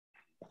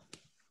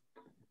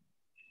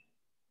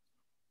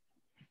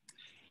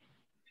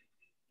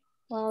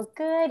Well,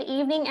 good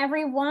evening,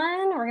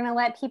 everyone. We're going to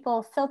let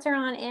people filter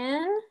on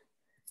in,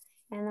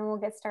 and then we'll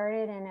get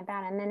started in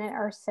about a minute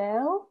or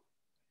so.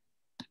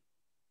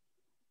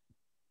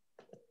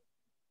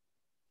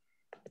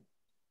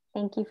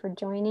 Thank you for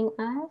joining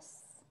us.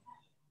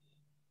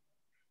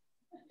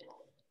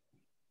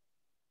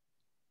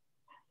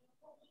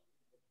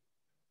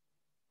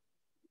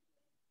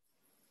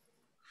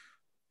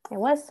 It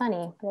was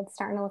sunny, but it's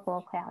starting to look a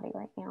little cloudy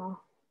right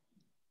now.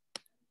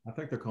 I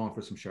think they're calling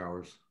for some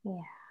showers.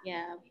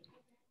 Yeah.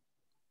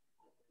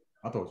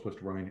 I thought it was supposed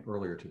to rain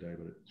earlier today,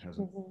 but it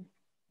hasn't.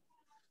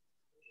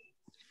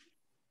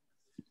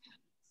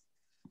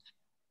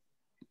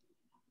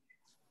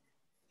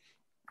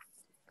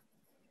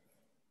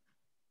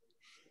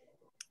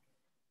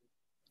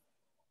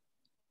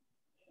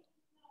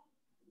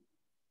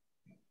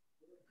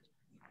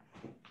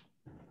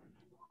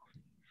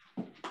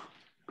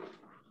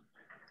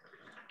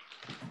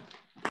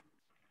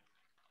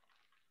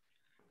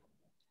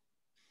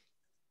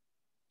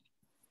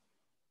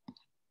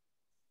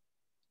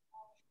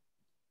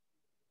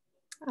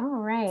 All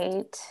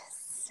right.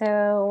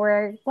 So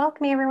we're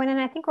welcoming everyone, and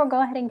I think we'll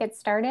go ahead and get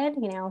started.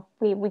 You know,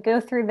 we go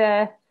through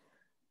the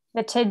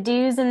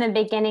to-dos and the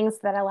beginnings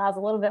that allows a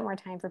little bit more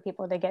time for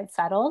people to get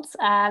settled.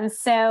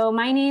 So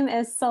my name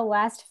is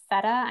Celeste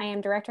Fetta. I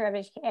am Director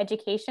of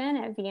Education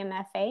at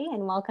VMFA,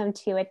 and welcome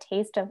to A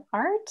Taste of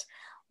Art,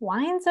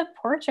 Wines of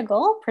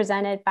Portugal,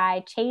 presented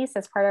by Chase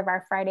as part of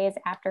our Fridays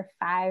After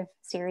 5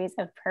 series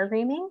of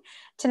programming.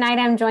 Tonight,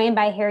 I'm joined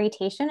by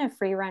Tatian of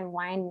Free Run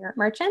Wine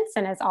Merchants,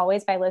 and as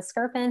always by Liz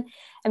Skirpan,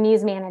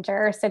 Amuse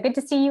Manager. So good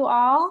to see you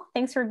all.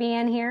 Thanks for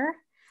being here.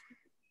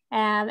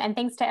 And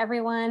thanks to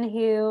everyone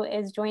who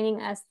is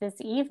joining us this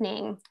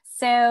evening.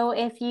 So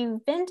if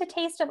you've been to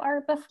Taste of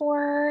Art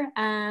before,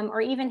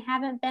 or even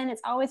haven't been,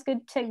 it's always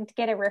good to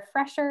get a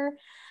refresher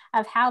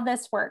of how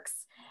this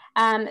works.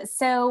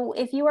 So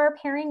if you are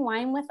pairing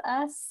wine with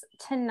us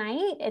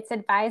tonight, it's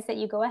advised that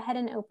you go ahead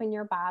and open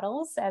your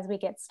bottles as we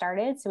get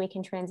started so we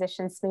can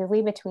transition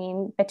smoothly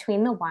between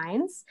the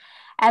wines.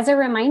 As a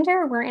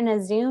reminder, we're in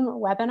a Zoom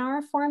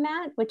webinar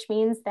format, which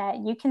means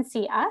that you can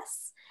see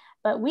us,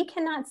 but we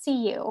cannot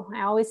see you.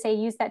 I always say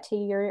use that to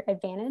your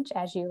advantage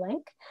as you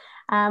like.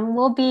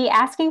 We'll be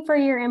asking for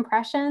your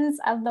impressions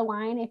of the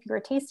wine if you are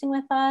tasting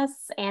with us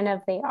and of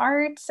the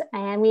art.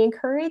 And we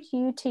encourage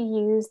you to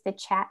use the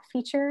chat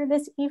feature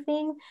this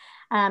evening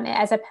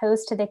as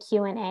opposed to the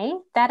Q&A.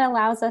 That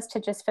allows us to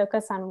just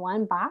focus on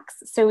one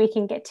box so we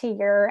can get to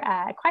your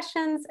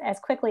questions as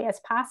quickly as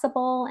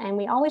possible. And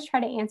we always try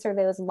to answer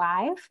those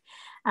live.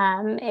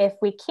 If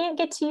we can't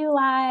get to you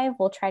live,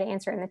 we'll try to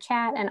answer it in the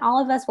chat, and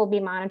all of us will be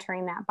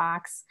monitoring that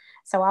box.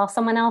 So while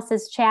someone else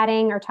is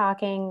chatting or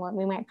talking,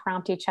 we might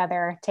prompt each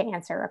other to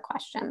answer a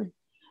question.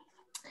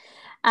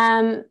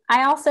 I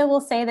also will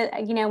say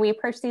that, you know, we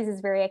approach these as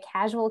very a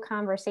casual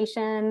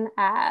conversation.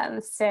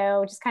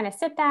 So just kind of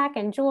sit back,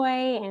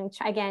 enjoy, and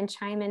again,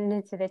 chime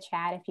into the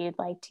chat if you'd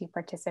like to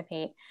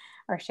participate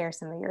or share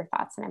some of your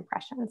thoughts and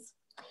impressions.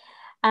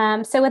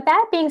 So with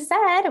that being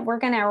said, we're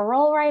going to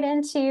roll right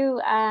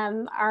into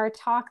our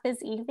talk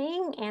this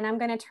evening, and I'm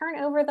going to turn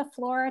over the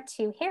floor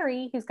to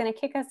Harry, who's going to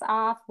kick us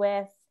off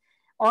with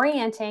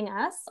orienting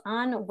us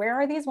on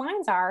where these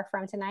wines are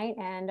from tonight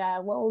and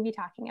what we'll be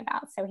talking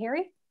about. So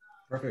Harry?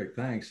 Perfect,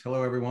 thanks.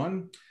 Hello,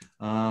 everyone.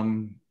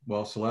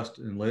 Well, Celeste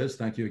and Liz,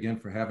 thank you again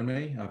for having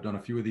me. I've done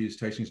a few of these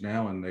tastings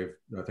now, and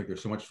I think they're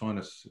so much fun.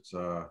 I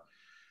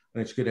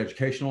think it's good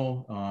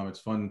educational. It's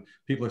fun.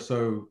 People are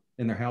so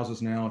in their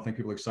houses now. I think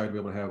people are excited to be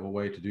able to have a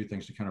way to do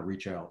things to kind of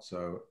reach out.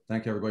 So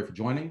thank you everybody for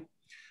joining.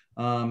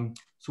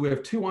 So we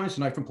have 2 wines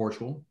tonight from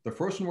Portugal. The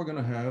first one we're going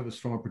to have is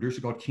from a producer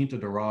called Quinta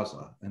da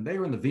Rosa, and they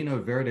are in the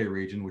Vinho Verde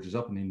region, which is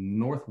up in the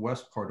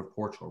northwest part of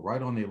Portugal,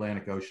 right on the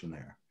Atlantic Ocean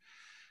there.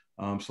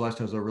 Celeste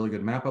has a really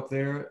good map up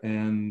there,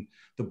 and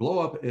the blow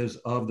up is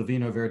of the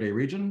Vinho Verde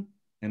region.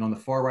 And on the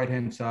far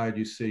right-hand side,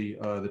 you see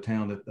the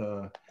town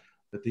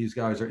that these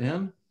guys are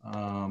in.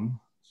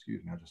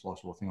 Excuse me, I just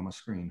lost a little thing on my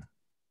screen.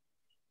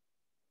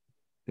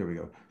 There we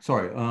go.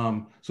 Sorry.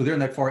 So they're in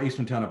that far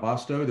eastern town of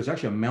Basto. There's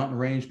actually a mountain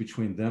range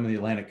between them and the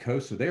Atlantic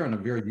coast. So they're in a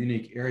very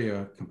unique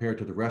area compared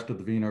to the rest of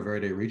the Vinho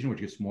Verde region,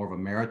 which is more of a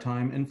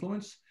maritime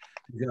influence.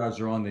 You guys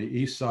are on the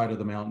east side of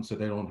the mountain, so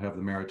they don't have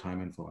the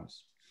maritime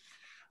influence.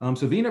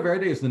 So Vinho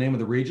Verde is the name of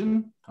the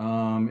region.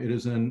 It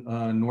is in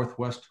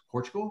northwest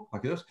Portugal,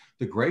 like this.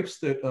 The grapes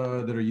that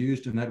are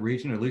used in that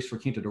region, at least for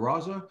Quinta da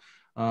Rosa,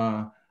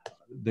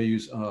 they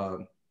use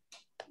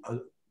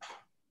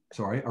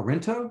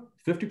Arinto,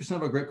 50%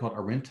 of a grape called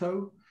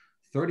Arinto,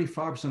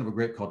 35% of a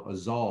grape called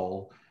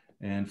Azul,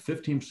 and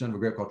 15% of a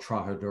grape called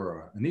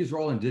Trajadura. And these are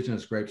all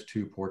indigenous grapes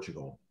to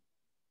Portugal.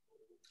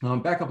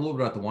 Back up a little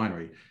bit about the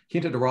winery.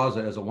 Quinta da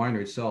Rosa as a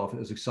winery itself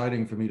is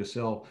exciting for me to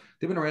sell.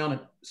 They've been around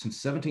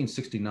since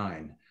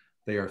 1769.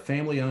 They are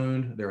family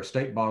owned, they're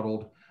estate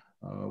bottled.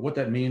 What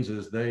that means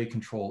is they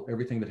control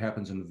everything that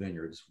happens in the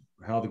vineyards,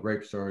 how the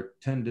grapes are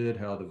tended,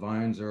 how the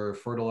vines are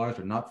fertilized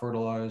or not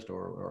fertilized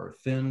or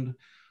thinned.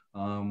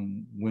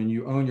 When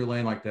you own your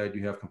land like that,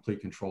 you have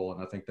complete control.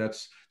 And I think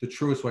that's the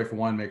truest way for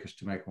winemakers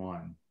to make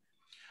wine.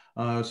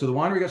 So the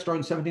winery got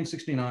started in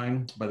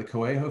 1769 by the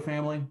Coelho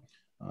family.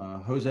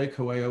 Jose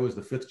Coelho is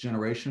the 5th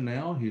generation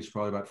now. He's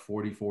probably about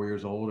 44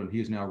 years old, and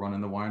he's now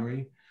running the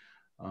winery.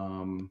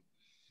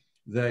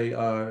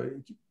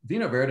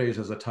 Vino Verdes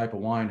as a type of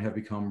wine have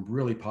become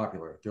really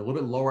popular. They're a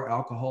little bit lower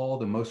alcohol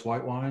than most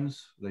white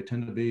wines. They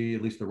tend to be,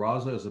 at least the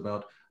Raza is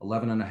about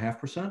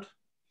 11.5%.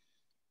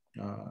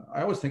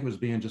 I always think of it as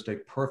being just a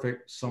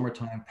perfect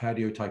summertime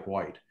patio type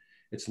white.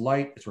 It's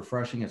light, it's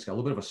refreshing, it's got a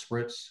little bit of a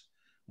spritz.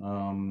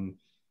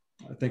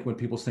 I think when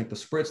people think the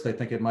spritz, they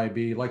think it might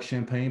be like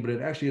champagne, but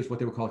it actually is what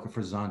they would call like a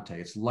frizzante.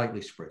 It's lightly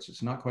spritzed.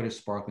 It's not quite as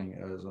sparkling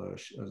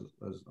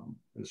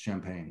as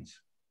champagnes.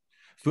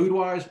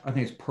 Food-wise, I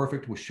think it's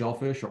perfect with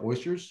shellfish or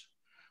oysters.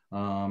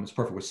 It's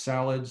perfect with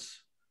salads.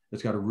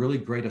 It's got a really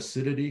great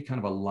acidity, kind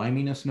of a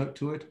liminess note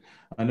to it.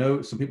 I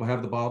know some people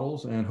have the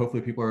bottles, and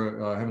hopefully people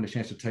are having a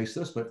chance to taste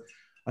this, but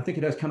I think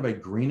it has kind of a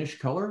greenish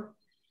color.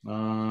 You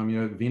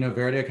know, Vino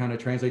Verde kind of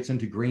translates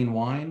into green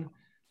wine.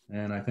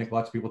 And I think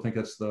lots of people think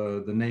that's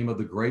the name of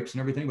the grapes and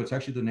everything, but it's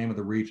actually the name of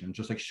the region,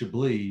 just like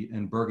Chablis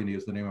in Burgundy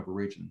is the name of a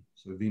region.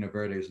 So Vino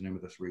Verde is the name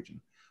of this region.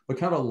 But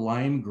kind of a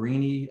lime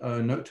greeny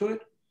note to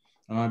it.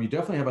 You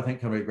definitely have, I think,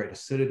 kind of a great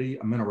acidity,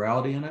 a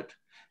minerality in it.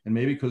 And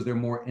maybe because they're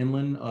more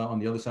inland on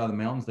the other side of the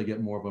mountains, they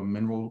get more of a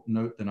mineral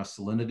note than a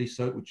salinity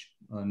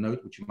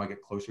note, which you might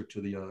get closer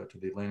to the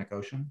Atlantic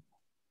Ocean.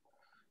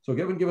 So go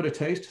ahead and give it a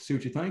taste, see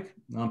what you think.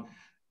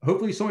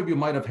 Hopefully some of you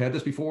might have had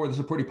this before. This is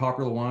a pretty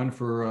popular wine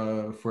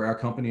for our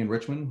company in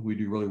Richmond. We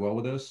do really well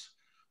with this.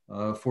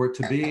 For it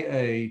to be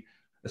a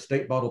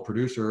estate bottle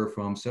producer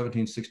from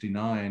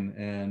 1769,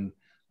 and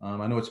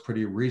I know it's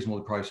pretty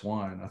reasonably priced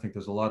wine. I think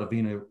there's a lot of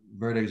Vino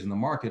Verdes in the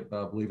market,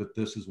 but I believe that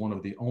this is one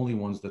of the only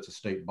ones that's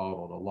estate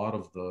bottled. A lot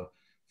of the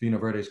Vino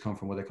Verdes come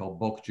from what they call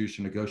bulk juice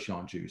or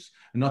negociant juice.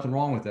 And nothing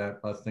wrong with that.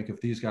 I think if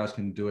these guys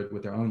can do it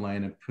with their own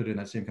land and put it in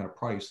that same kind of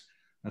price,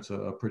 that's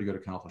a pretty good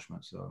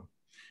accomplishment. So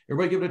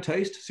everybody give it a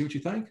taste, see what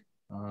you think.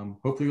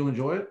 Hopefully you'll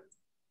enjoy it.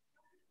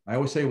 I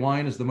always say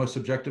wine is the most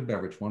subjective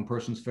beverage. One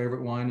person's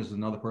favorite wine is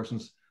another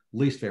person's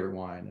least favorite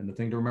wine. And the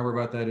thing to remember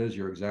about that is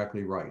you're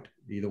exactly right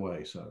either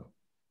way. So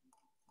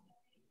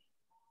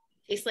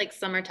tastes like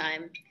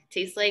summertime.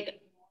 Tastes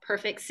like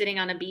perfect sitting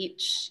on a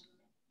beach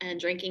and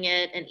drinking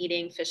it and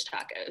eating fish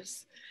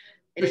tacos.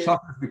 Fish tacos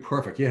would be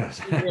perfect,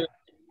 yes. Really,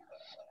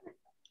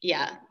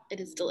 yeah, it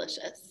is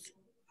delicious.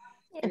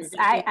 It's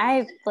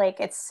I like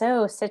it's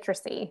so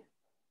citrusy.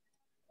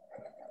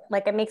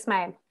 Like it makes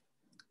my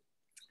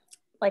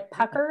like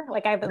pucker.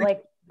 Like I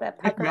like the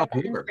pucker.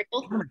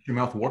 Makes your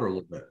mouth water a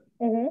little bit.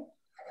 Mm-hmm.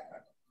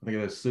 I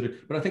think that's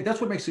acidic, but I think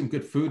that's what makes them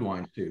good food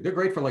wines too. They're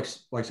great for like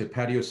I said,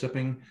 patio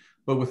sipping,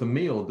 but with a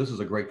meal, this is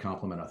a great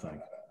compliment, I think.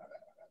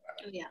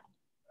 Oh yeah.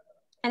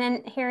 And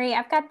then Harry,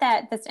 I've got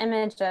this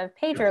image of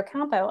Pedro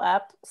Campo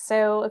up.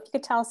 So if you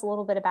could tell us a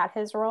little bit about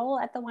his role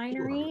at the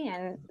winery,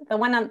 and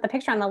the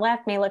picture on the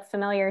left may look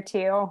familiar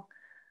to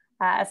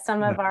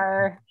some of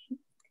our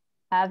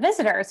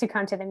visitors who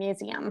come to the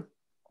museum.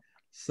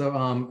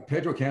 So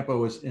Pedro Campo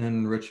was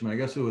in Richmond. I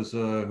guess it was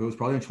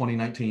probably in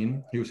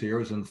 2019. He was here.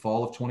 It was in the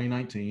fall of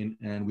 2019,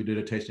 and we did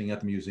a tasting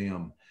at the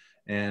museum,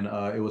 and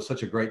it was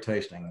such a great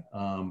tasting.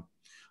 One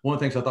of the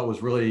things I thought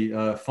was really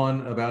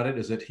fun about it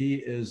is that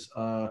he's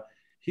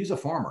a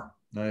farmer.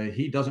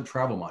 He doesn't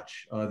travel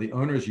much. The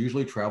owners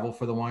usually travel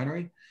for the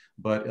winery,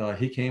 but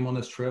he came on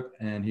this trip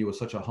and he was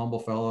such a humble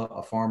fella,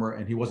 a farmer,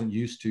 and he wasn't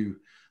used to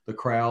the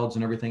crowds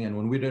and everything. And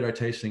when we did our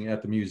tasting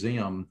at the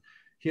museum,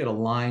 he had a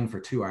line for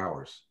 2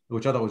 hours,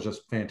 which I thought was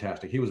just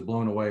fantastic. He was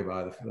blown away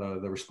by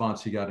the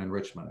response he got in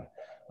Richmond.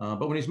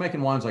 But when he's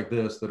making wines like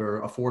this that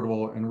are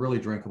affordable and really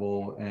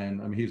drinkable,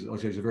 and I mean, he's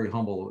a very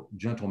humble,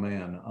 gentle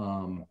man.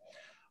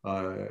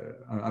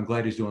 I'm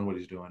glad he's doing what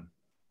he's doing.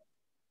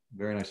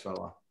 Very nice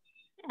fella.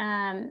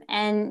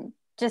 And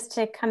just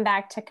to come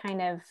back to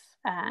kind of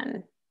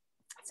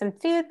some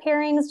food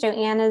pairings,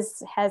 Joanne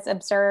has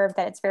observed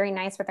that it's very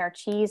nice with our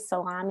cheese,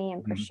 salami,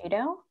 and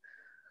prosciutto.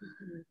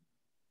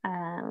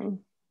 Mm-hmm.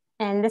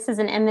 And this is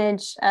an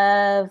image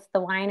of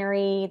the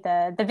winery,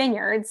 the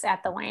vineyards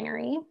at the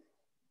winery.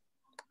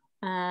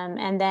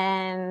 And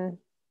then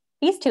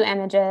these two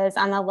images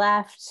on the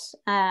left,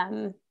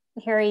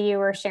 Harry, you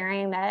were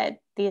sharing that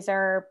these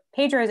are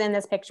Pedro's in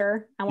this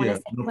picture. I want to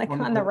say like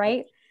on the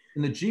right.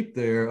 In the Jeep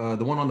there,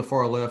 the one on the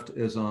far left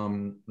is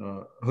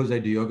Jose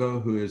Diogo,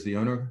 who is the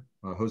owner,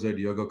 Jose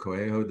Diogo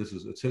Coelho.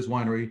 It's his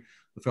winery.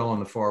 The fellow on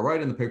the far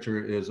right in the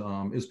picture is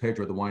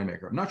Pedro, the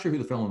winemaker. I'm not sure who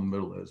the fellow in the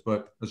middle is,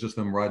 but it's just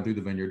them riding through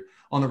the vineyard.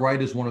 On the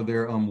right is one of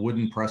their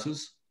wooden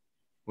presses,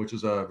 which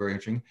is very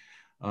interesting.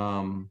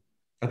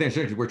 I think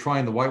it's we're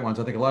trying the white wines.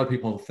 I think a lot of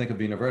people think of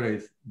Vino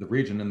Verde, the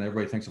region, and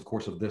everybody thinks, of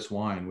course, of this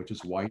wine, which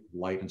is white,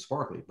 light, and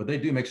sparkly. But they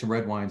do make some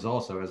red wines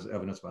also, as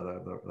evidenced by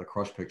the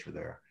crush picture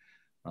there.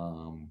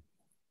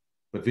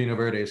 But Vino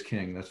Verde is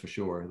king, that's for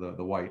sure,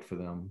 the white for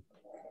them.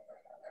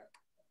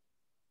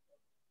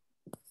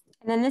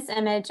 And then this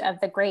image of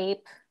the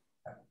grape.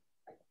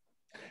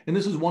 And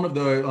this is one of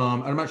the,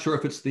 I'm not sure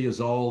if it's the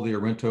Azal, the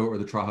Arento, or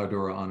the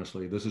Trajadura,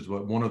 honestly. This is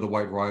one of the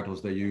white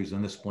varietals they use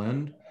in this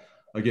blend.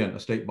 Again,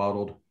 estate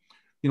bottled.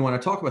 You know, when I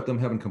talk about them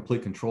having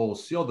complete control,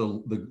 see all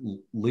the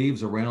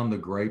leaves around the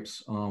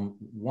grapes.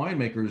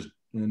 Winemakers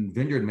and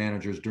vineyard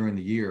managers during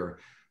the year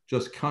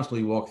just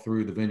constantly walk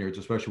through the vineyards,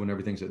 especially when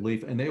everything's at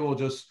leaf, and they will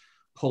just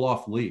pull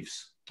off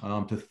leaves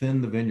to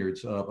thin the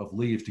vineyards of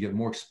leaves to get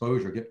more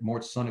exposure, get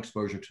more sun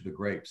exposure to the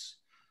grapes.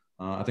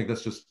 I think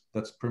that's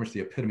pretty much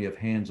the epitome of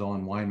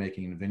hands-on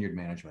winemaking and vineyard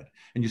management.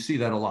 And you see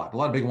that a lot. A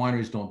lot of big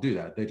wineries don't do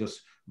that. They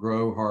just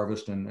grow,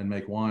 harvest, and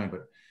make wine.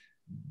 But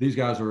these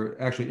guys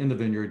are actually in the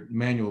vineyard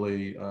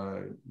manually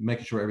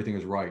making sure everything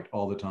is right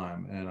all the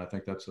time. And I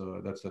think that's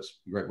a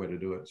great way to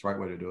do it. It's the right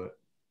way to do it.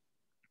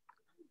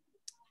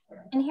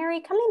 And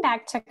Harry, coming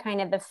back to kind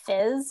of the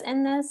fizz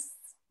in this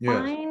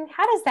wine,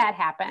 how does that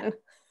happen?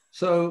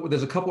 So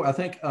there's a couple, I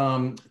think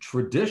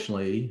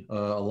traditionally,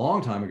 a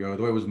long time ago,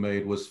 the way it was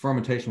made was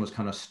fermentation was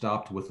kind of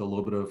stopped with a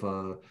little bit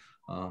of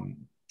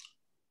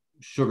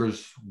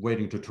sugars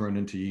waiting to turn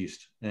into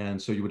yeast.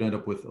 And so you would end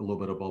up with a little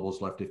bit of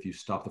bubbles left if you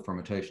stop the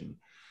fermentation.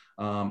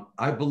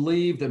 I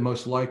believe that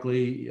most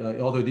likely,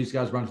 although these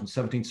guys run from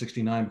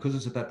 1769, because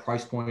it's at that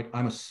price point,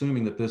 I'm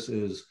assuming that this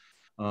is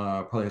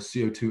probably has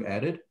CO2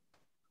 added,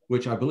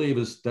 which I believe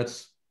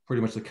that's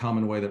pretty much the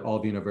common way that all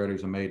Vino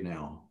Verdes are made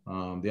now.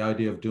 The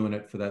idea of doing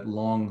it for that the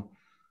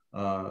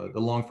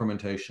long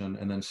fermentation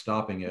and then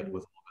stopping it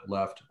with a little bit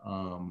left,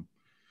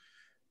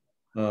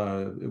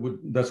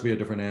 that's be a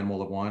different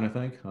animal of wine, I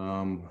think.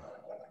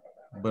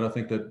 But I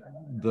think that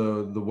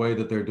the way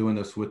that they're doing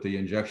this with the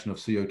injection of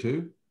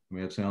CO2, I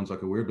mean, it sounds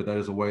like a weird, but that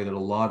is a way that a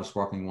lot of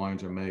sparkling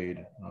wines are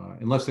made,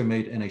 unless they're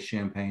made in a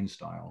champagne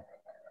style,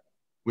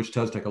 which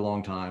does take a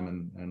long time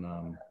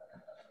and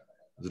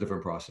it's a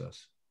different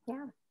process.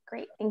 Yeah.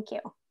 Great, thank you.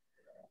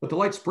 But the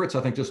light spritz,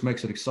 I think, just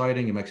makes it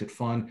exciting. It makes it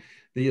fun.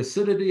 The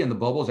acidity and the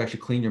bubbles actually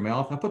clean your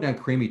mouth. I put down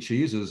creamy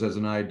cheeses as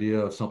an idea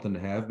of something to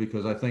have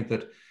because I think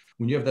that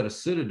when you have that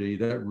acidity,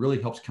 that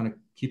really helps kind of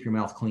keep your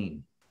mouth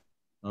clean.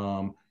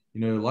 You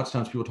know, lots of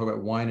times people talk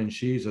about wine and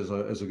cheese as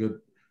a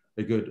good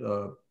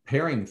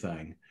pairing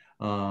thing.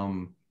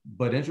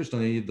 But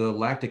interestingly, the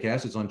lactic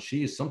acids on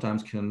cheese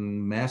sometimes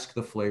can mask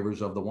the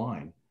flavors of the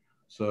wine.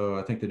 So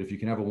I think that if you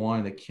can have a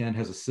wine that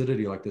has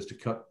acidity like this to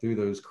cut through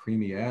those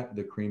creamy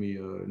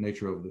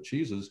nature of the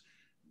cheeses,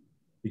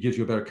 it gives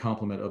you a better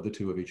complement of the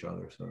two of each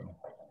other. So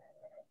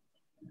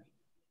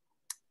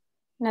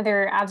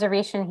another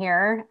observation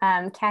here,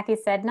 Kathy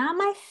said, "Not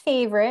my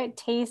favorite.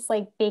 Tastes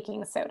like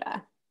baking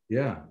soda."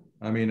 Yeah,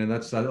 I mean, and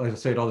that's I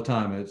say it all the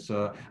time. It's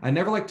I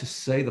never like to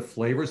say the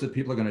flavors that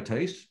people are going to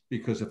taste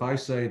because if I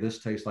say this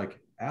tastes like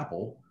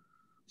apple,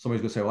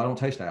 somebody's going to say, "Well, I don't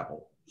taste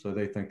apple." So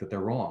they think that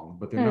they're wrong,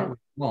 but they're not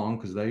wrong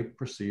because they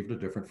perceived a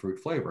different fruit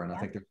flavor. And I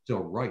think they're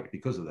still right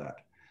because of that.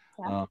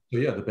 So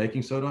yeah, the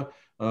baking soda,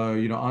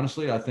 you know,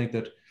 honestly, I think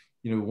that,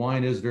 you know,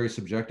 wine is very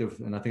subjective.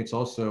 And I think it's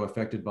also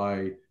affected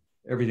by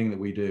everything that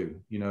we do.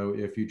 You know,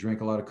 if you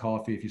drink a lot of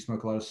coffee, if you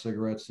smoke a lot of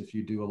cigarettes, if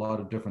you do a lot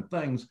of different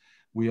things,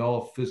 we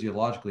all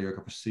physiologically are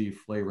going to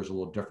perceive flavors a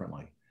little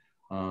differently.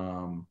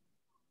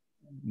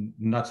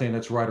 Not saying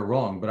that's right or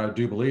wrong, but I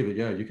do believe that,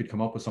 yeah, you could come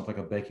up with something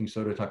like a baking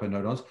soda type of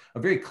note. A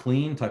very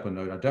clean type of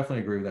note. I definitely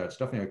agree with that. It's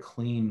definitely a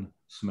clean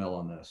smell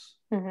on this.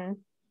 Mm-hmm.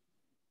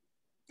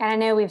 And I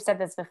know we've said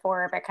this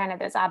before, but kind of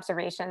those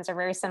observations are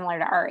very similar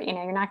to art. You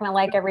know, you're not going to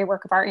like every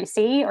work of art you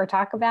see or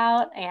talk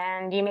about,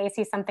 and you may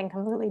see something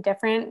completely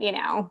different, you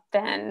know,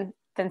 than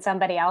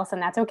somebody else, and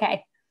that's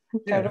okay.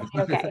 Yeah,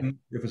 totally okay.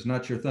 If it's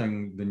not your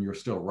thing, then you're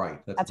still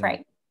right. That's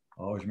right.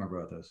 Always remember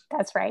about this.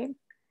 That's right.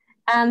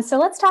 So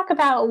let's talk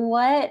about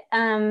what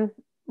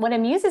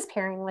Amuse is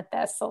pairing with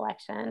this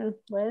selection,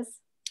 Liz.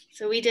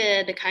 So we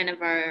did kind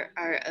of our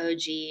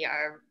OG,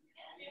 our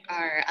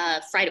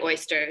fried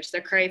oysters. They're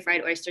curry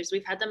fried oysters.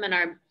 We've had them in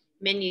our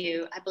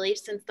menu, I believe,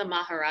 since the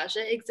Maharaja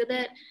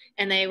exhibit,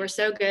 and they were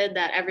so good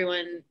that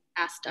everyone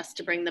asked us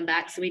to bring them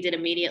back. So we did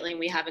immediately, and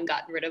we haven't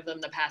gotten rid of them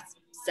the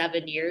past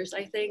 7 years,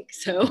 I think.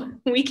 So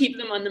we keep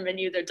them on the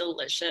menu. They're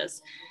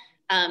delicious.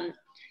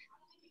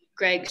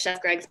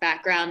 Chef Greg's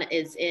background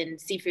is in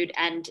seafood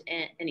and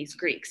he's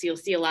Greek. So you'll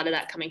see a lot of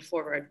that coming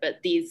forward,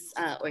 but these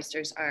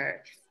oysters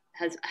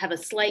have a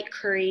slight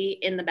curry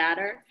in the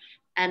batter.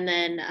 And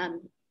then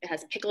it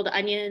has pickled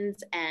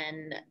onions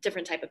and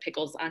different type of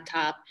pickles on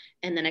top,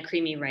 and then a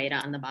creamy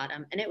raita on the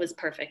bottom. And it was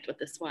perfect with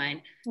this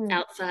wine.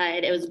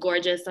 Outside, it was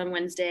gorgeous on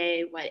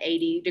Wednesday,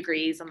 80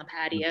 degrees on the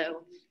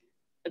patio.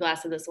 A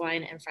glass of this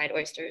wine and fried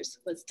oysters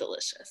was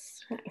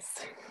delicious.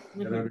 Nice.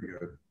 Yeah, that'd be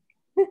good.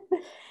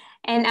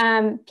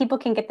 And people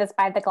can get this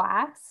by the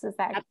glass. Is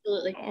that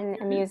absolutely? And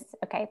Amuse,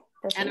 okay.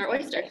 And our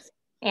oysters.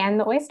 And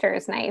the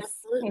oysters, nice.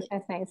 Absolutely.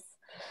 Nice.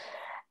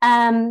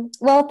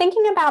 Well,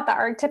 thinking about the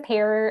art to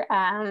pair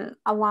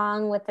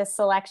along with this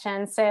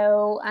selection.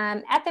 So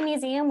at the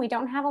museum, we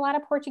don't have a lot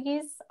of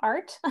Portuguese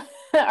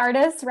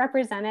artists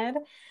represented.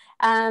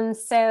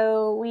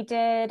 So we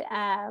did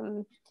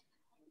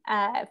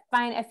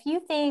find a few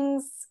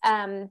things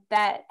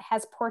that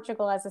has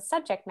Portugal as a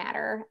subject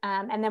matter.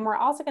 And then we're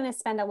also going to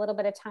spend a little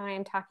bit of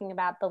time talking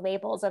about the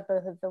labels of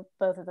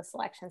both of the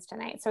selections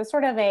tonight. So it's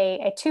sort of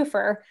a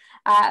twofer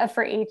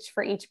for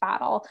each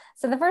bottle.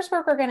 So the first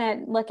work we're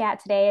going to look at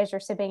today as you're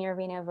sipping your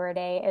Vino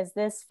Verde is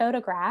this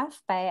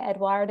photograph by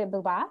Edouard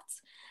Boubat.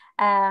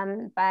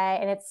 And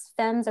it's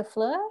Femmes of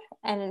Fleur,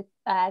 and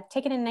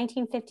taken in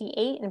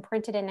 1958 and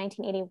printed in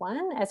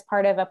 1981 as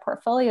part of a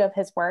portfolio of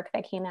his work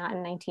that came out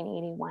in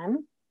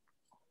 1981.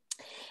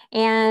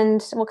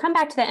 And we'll come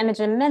back to the image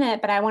in a minute,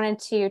 but I wanted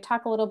to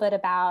talk a little bit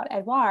about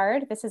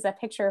Edouard. This is a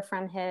picture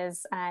from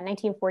his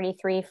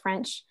 1943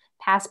 French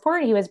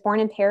passport. He was born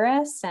in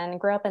Paris and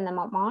grew up in the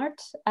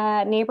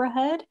Montmartre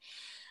neighborhood.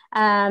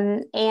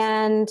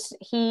 And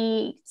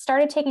he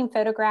started taking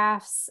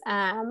photographs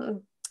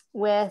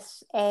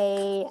with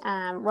a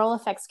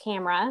Rolleiflex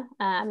camera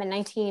in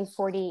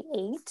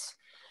 1948,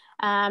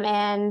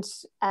 and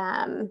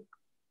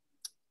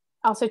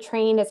also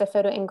trained as a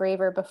photo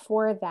engraver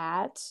before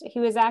that. He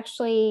was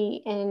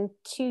actually in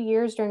 2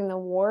 years during the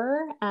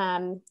war,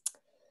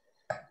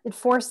 did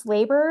forced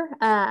labor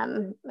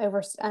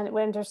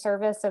under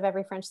service of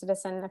every French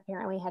citizen.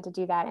 Apparently had to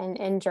do that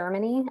in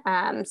Germany.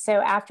 So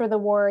after the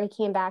war, he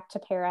came back to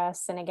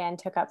Paris and again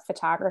took up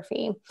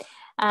photography.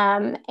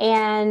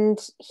 And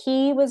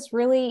he was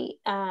really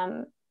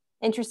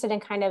interested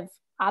in kind of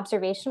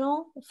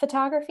observational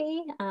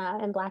photography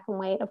in black and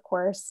white, of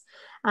course.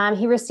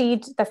 He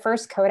received the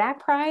first Kodak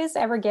Prize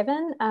ever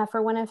given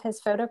for one of his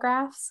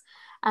photographs.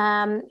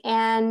 And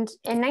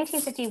in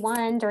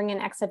 1951, during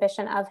an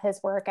exhibition of his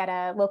work at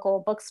a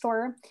local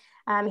bookstore,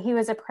 he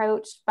was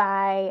approached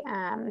by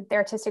the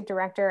artistic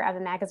director of a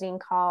magazine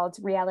called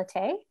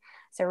Réalité,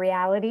 so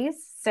realities.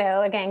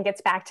 So again,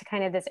 gets back to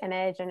kind of this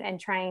image and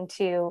trying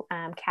to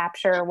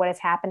capture what is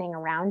happening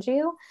around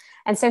you.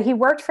 And so he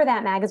worked for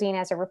that magazine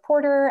as a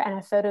reporter and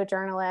a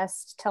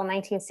photojournalist till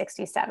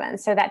 1967.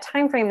 So that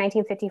time frame,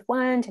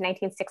 1951 to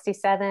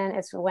 1967,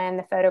 is when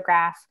the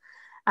photograph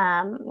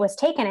was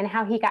taken, and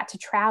how he got to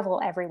travel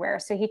everywhere.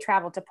 So he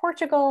traveled to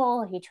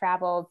Portugal, he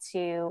traveled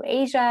to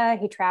Asia,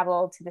 he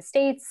traveled to the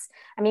States.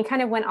 I mean,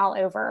 kind of went all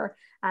over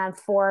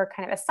for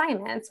kind of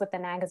assignments with the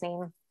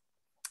magazine,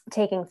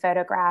 taking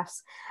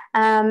photographs.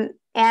 And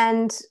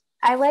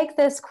I like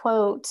this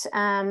quote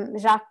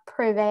Jacques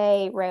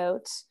Prévert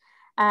wrote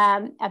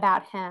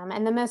about him.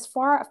 In the most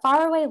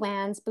faraway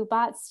lands,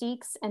 Boubat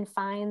seeks and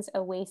finds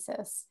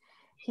oasis.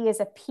 He is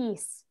a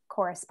peace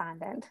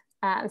correspondent.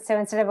 So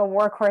instead of a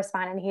war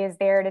correspondent, he is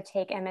there to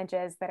take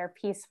images that are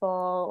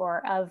peaceful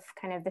or of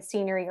kind of the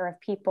scenery or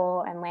of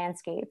people and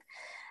landscape.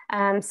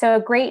 So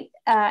great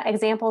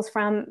examples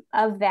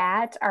of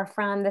that are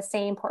from the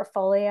same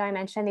portfolio I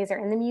mentioned. These are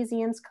in the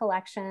museum's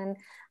collection.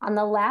 On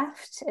the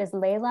left is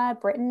Leila,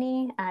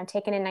 Brittany,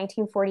 taken in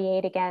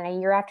 1948, again, a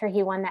year after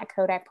he won that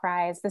Kodak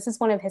Prize. This is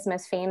one of his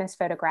most famous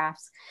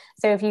photographs.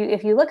 So if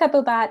you look up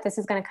Boubat, this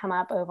is going to come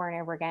up over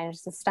and over again.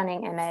 Just a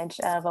stunning image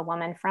of a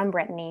woman from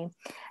Brittany.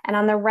 And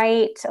on the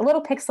right, a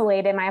little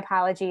pixelated, my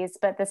apologies,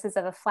 but this is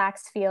of a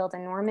flax field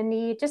in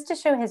Normandy, just to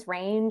show his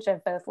range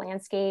of both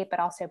landscape, but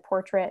also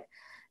portrait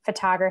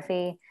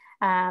photography.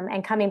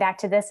 And coming back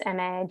to this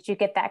image, you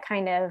get that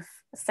kind of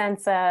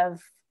sense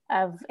of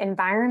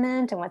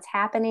environment and what's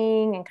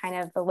happening and kind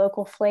of the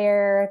local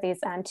flair. These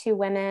two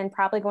women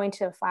probably going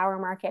to a flower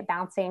market,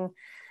 bouncing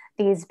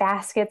these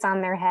baskets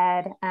on their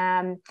head.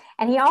 And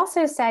he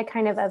also said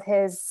kind of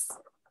his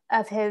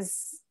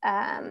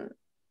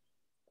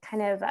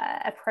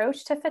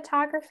approach to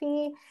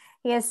photography.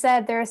 He has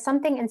said, there is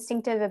something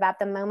instinctive about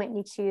the moment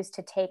you choose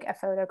to take a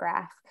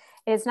photograph.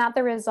 It is not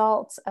the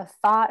result of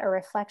thought or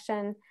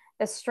reflection.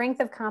 The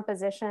strength of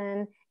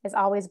composition is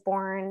always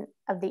born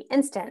of the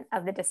instant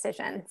of the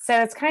decision.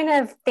 So it's kind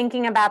of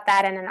thinking about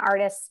that in an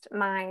artist's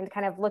mind,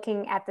 kind of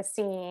looking at the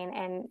scene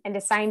and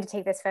deciding to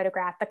take this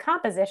photograph. The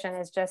composition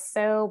is just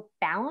so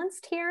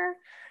balanced here.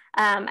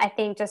 I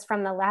think just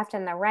from the left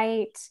and the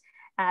right,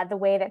 the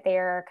way that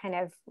they're kind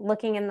of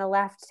looking in the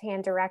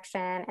left-hand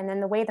direction, and then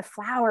the way the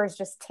flowers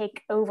just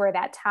take over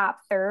that top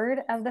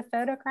third of the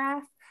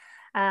photograph.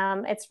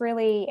 It's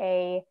really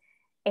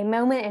a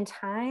moment in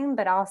time,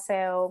 but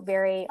also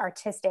very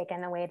artistic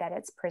in the way that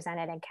it's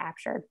presented and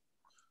captured.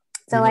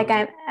 So like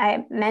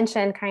I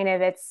mentioned, kind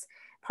of it's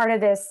part of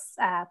this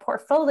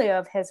portfolio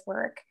of his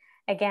work,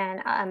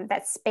 again,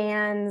 that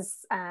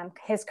spans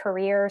his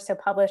career, so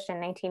published in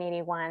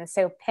 1981,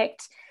 so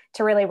picked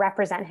to really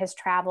represent his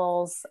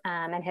travels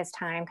and his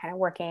time kind of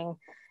working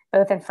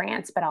both in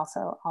France, but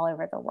also all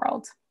over the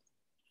world.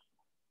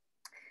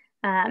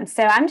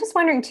 So I'm just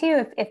wondering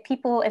too,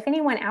 if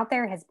anyone out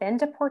there has been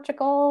to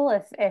Portugal,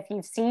 if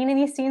you've seen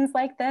any scenes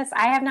like this.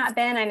 I have not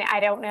been, and I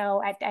don't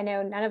know, I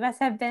know none of us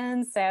have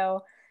been,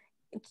 so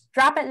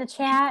drop it in the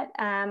chat,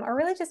 or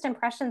really just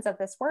impressions of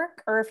this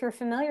work, or if you're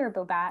familiar with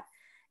Boubat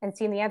and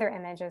seen the other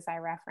images I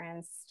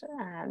referenced,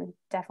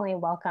 definitely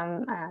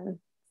welcome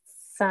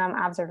some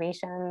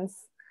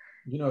observations.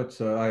 You know,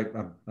 it's I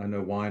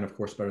know wine, of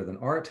course, better than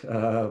art,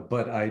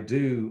 but I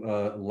do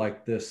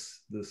like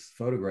this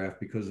photograph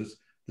because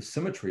the the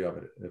symmetry of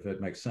it, if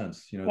it makes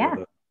sense. You know, Yeah.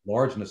 the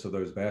largeness of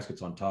those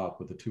baskets on top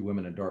with the two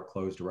women in dark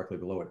clothes directly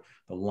below it,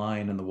 the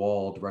line in the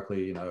wall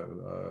directly, you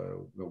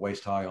know,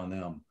 waist high on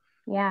them.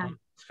 Yeah.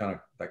 It's kind of,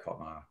 that caught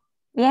my eye.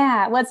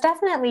 Yeah. Well, it's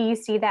definitely, you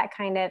see that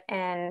kind of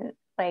in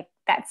like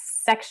that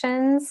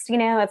sections, you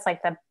know, it's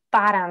like the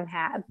bottom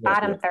half,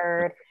 bottom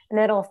third,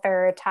 middle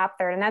third, top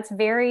third. And that's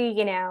very,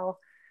 you know,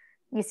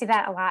 you see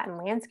that a lot in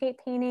landscape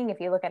painting.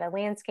 If you look at a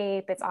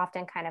landscape, it's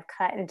often kind of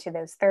cut into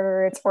those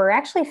thirds, or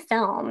actually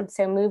film.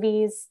 So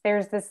movies,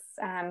 there's this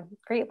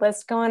great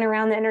list going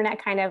around the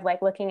internet, kind of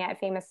like looking at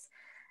famous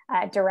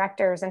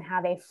directors and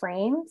how they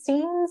frame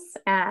scenes.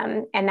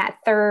 And that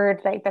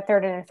third, like the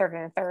third and a third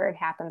and a third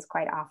happens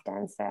quite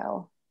often.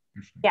 So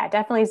yeah,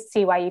 definitely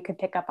see why you could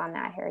pick up on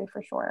that, Harry,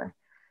 for sure.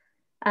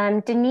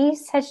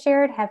 Denise has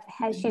shared, has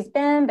she's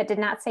been, but did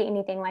not say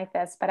anything like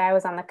this, but I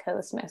was on the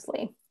coast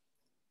mostly.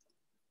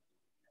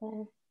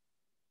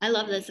 I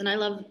love this, and I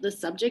love the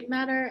subject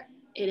matter.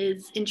 It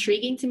is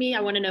intriguing to me.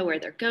 I want to know where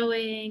they're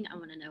going. I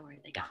want to know where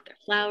they got their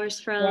flowers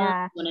from.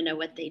 Yeah. I want to know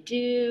what they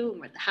do and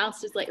where the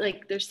house is.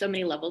 Like there's so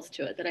many levels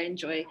to it that I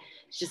enjoy.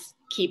 Just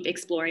keep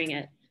exploring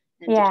it.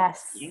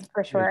 Yes,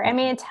 for sure. I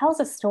mean, it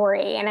tells a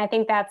story, and I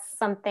think that's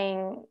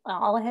something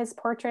all of his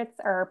portraits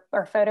or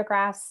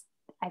photographs,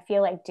 I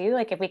feel like, do.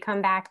 Like if we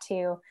come back to,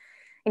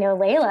 you know,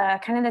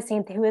 Layla, kind of the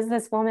same thing. Who is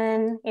this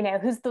woman? You know,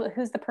 who's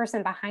the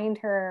person behind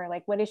her?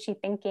 Like, what is she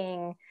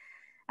thinking?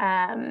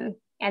 And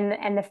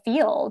the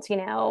field, you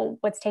know,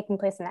 what's taking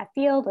place in that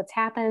field, what's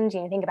happened.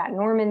 You know, think about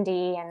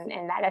Normandy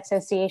and that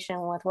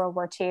association with World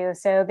War II.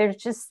 So there's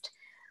just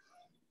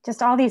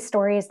all these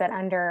stories that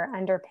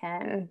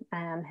underpin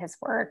his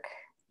work.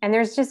 And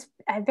there's just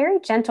a very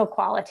gentle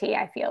quality,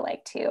 I feel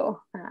like, to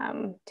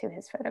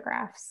his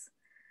photographs.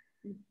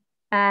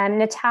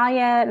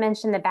 Natalia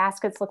mentioned the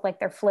baskets look like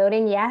they're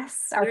floating.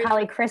 Yes, our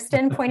colleague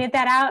Kristen pointed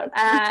that out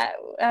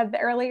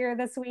earlier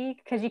this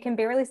week, because you can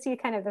barely see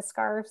kind of the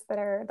scarves that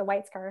are the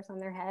white scarves on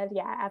their head.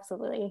 Yeah,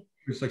 absolutely.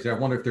 Just like I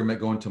wonder if they're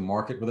going to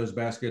market with those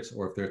baskets,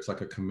 or if it's like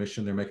a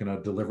commission, they're making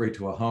a delivery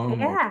to a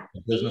home or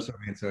a business. I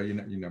mean, so you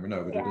never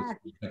know, but it is,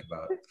 you think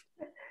about it,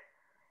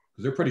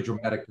 because they're pretty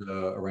dramatic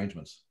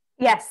arrangements.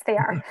 Yes, they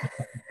are.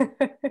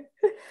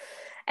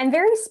 And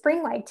very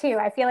spring-like too.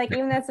 I feel like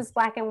even though it's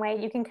black and white,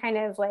 you can kind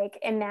of like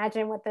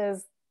imagine what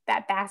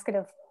that basket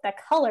of the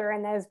color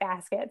in those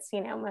baskets,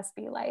 you know, must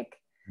be like.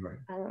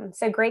 Right.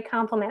 So great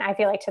compliment, I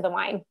feel like, to the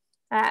wine.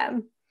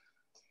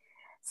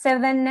 So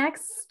the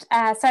next,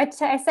 so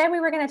I said we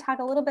were going to talk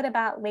a little bit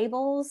about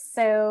labels.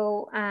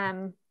 So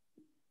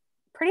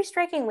pretty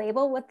striking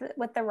label with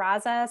the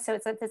Raza. So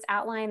it's like this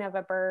outline of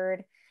a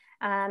bird.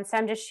 So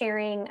I'm just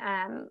sharing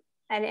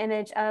an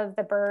image of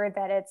the bird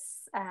that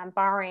it's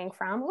borrowing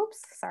from. Oops,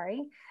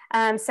 sorry.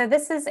 So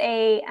this is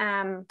a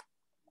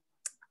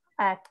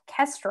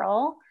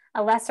kestrel,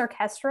 a lesser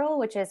kestrel,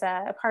 which is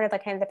a part of the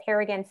kind of the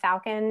peregrine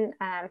falcon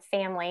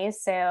family.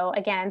 So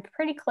again,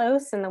 pretty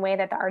close in the way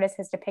that the artist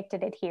has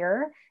depicted it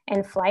here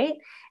in flight.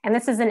 And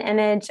this is an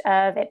image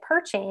of it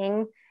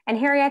perching. And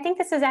Harry, I think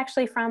this is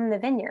actually from the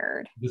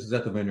vineyard. This is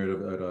at the vineyard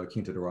at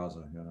Quinta de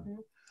Raza. Yeah. Mm-hmm.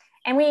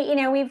 And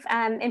we've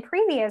in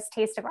previous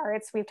Taste of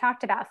Arts, we've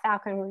talked about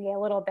falconry a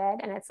little bit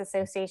and its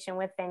association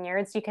with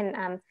vineyards. You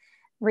can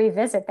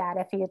revisit that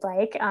if you'd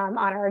like on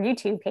our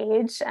YouTube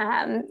page,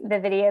 the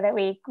video that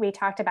we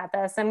talked about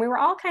this. And we were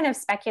all kind of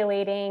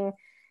speculating,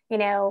 you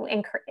know,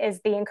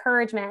 is the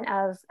encouragement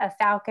of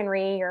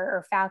falconry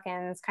or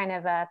falcons kind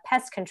of a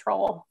pest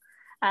control,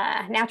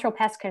 natural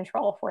pest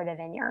control for the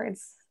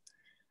vineyards.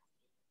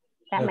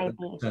 That might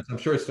be. I'm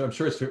sure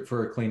it's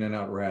for cleaning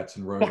out rats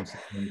and rodents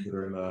that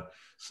are in the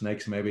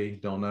snakes. Maybe,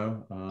 don't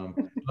know. Don't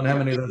know how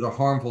many of those are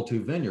harmful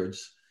to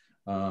vineyards,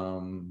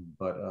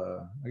 but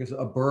I guess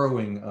a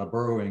burrowing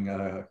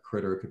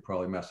critter could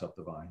probably mess up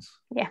the vines.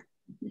 Yeah.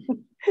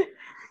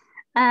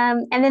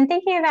 And then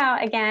thinking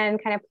about, again,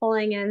 kind of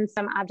pulling in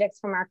some objects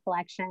from our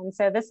collection.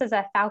 So this is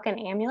a falcon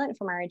amulet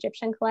from our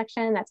Egyptian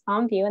collection that's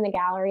on view in the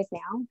galleries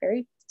now,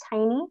 very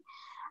tiny.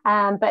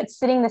 But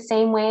sitting the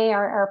same way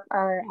our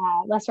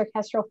lesser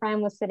kestrel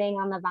friend was sitting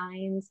on the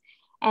vines.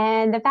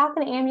 And the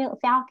falcon amulet,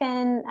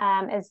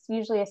 is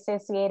usually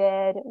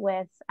associated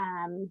with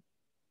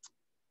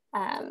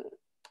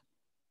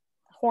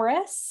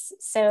Horus,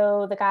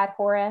 so the god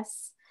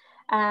Horus.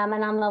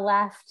 And on the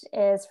left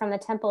is from the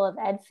temple of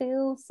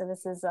Edfu. So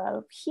this is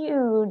a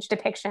huge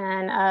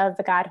depiction of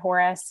the god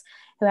Horus,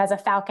 who has a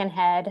falcon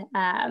head.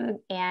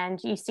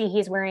 And you see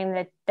he's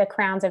wearing the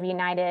crowns of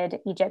United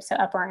Egypt, so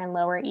Upper and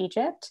Lower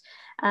Egypt,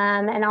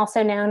 and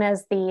also known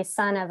as the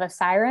son of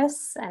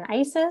Osiris and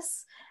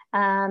Isis.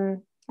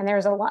 And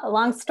there's a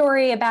long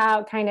story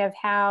about kind of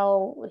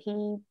how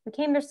he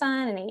became their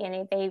son,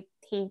 and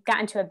he got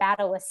into a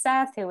battle with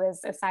Seth, who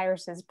was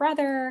Osiris's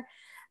brother.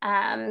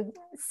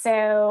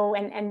 So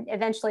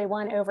eventually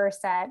won over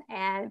Set,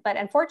 but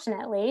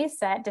unfortunately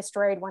Set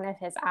destroyed one of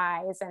his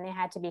eyes, and they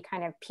had to be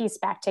kind of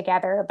pieced back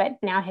together. But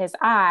now his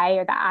eye,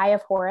 or the eye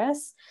of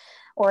Horus,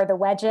 or the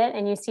wedget,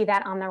 and you see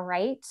that on the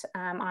right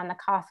on the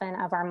coffin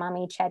of our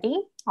mummy Chedi,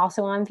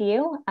 also on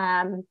view.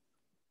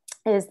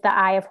 is the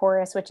Eye of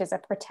Horus, which is a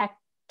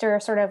protector,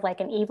 sort of like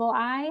an evil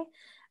eye,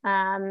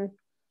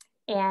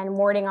 and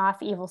warding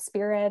off evil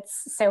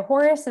spirits. So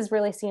Horus is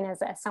really seen as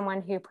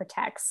someone who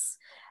protects.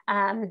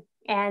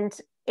 And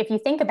if you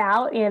think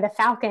about, the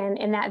falcon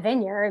in that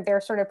vineyard,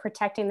 they're sort of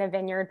protecting the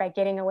vineyard by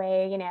getting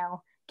away,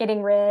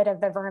 getting rid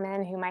of the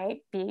vermin who might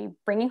be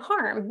bringing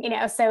harm,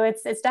 so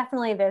it's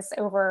definitely this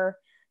over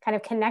kind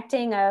of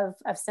connecting of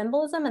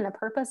symbolism and the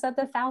purpose of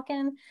the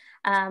falcon,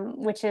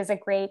 which is a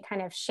great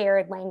kind of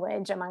shared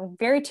language among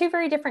two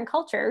very different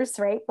cultures,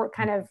 right? We're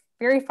kind of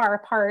very far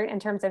apart in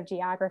terms of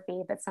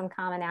geography, but some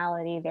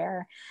commonality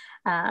there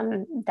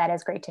that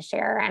is great to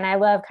share. And I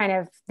love kind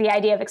of the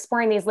idea of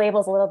exploring these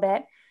labels a little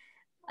bit,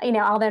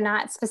 although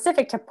not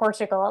specific to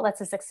Portugal, it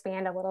lets us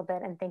expand a little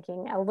bit and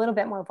thinking a little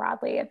bit more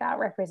broadly about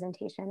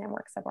representation and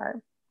works of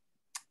art.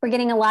 We're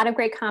getting a lot of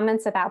great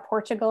comments about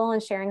Portugal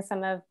and sharing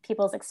some of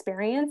people's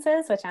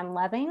experiences, which I'm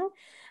loving.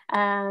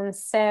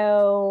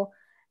 So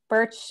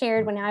Birch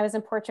shared, when I was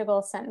in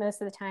Portugal, spent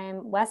most of the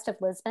time west of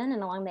Lisbon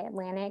and along the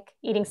Atlantic,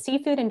 eating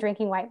seafood and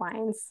drinking white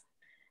wines.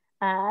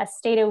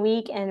 Stayed a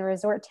week in the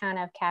resort town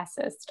of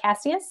Caxias,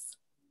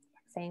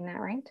 saying that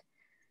right.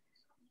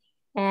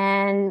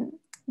 And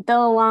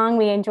though along,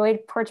 we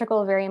enjoyed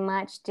Portugal very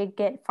much, did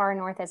get far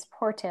north as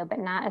Porto, but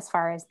not as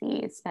far as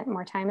these. Spent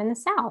more time in the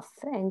south,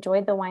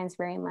 enjoyed the wines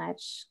very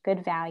much,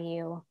 good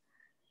value.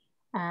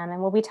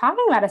 And we'll be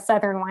talking about a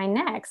southern wine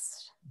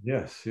next.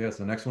 Yes,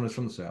 the next one is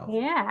from the south.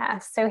 Yeah,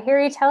 so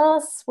Harry, tell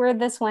us where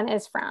this one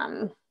is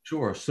from.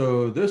 Sure,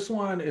 so this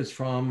one is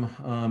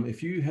from,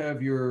 if you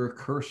have your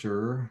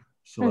cursor,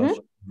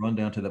 Celeste, run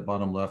down to that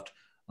bottom left.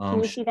 Can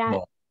you see that?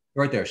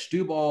 Right there,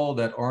 Stubal,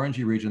 that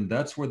orangey region,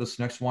 that's where this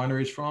next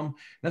winery is from.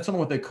 That's on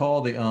what they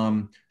call the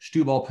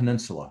Stubal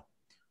Peninsula,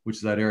 which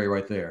is that area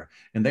right there.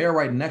 And they are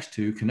right next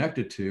to,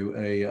 connected to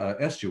a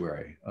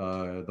estuary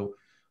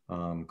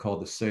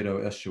called the Sado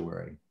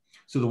Estuary.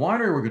 So the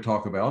winery we're going to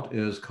talk about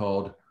is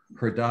called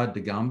Herdade de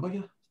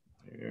Gambia.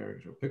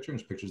 There's a picture,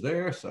 there's pictures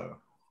there. So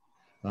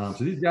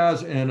these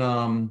guys are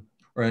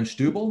in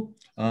Stubal.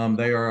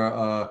 They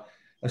are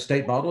a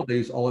state bottle. They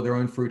use all of their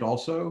own fruit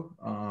also.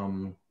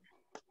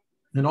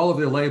 And all of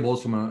their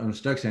labels, from an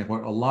aesthetic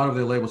standpoint, a lot of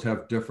their labels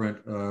have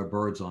different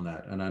birds on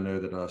that. And I know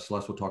that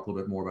Celeste will talk a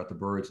little bit more about the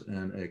birds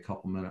in a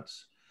couple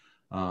minutes.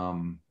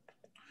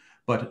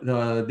 But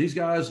these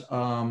guys,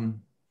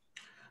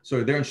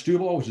 so they're in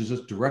Setúbal, which is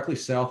just directly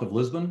south of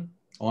Lisbon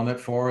on that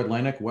far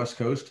Atlantic west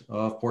coast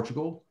of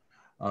Portugal.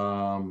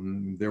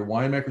 Their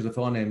winemaker is a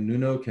fellow named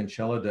Nuno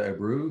Cancela de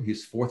Abreu.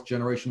 He's fourth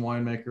generation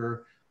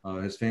winemaker.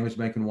 His family's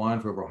making wine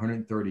for over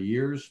 130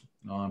 years.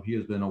 He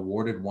has been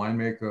awarded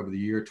winemaker of the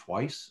year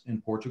twice in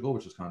Portugal,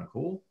 which is kind of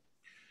cool.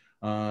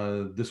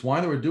 This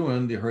wine that we're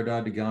doing, the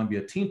Herdade de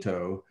Gambia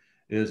Tinto,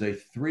 is a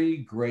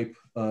 3-grape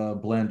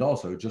blend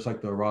also, just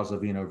like the Raza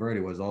Vino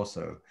Verde was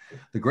also.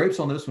 The grapes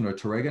on this one are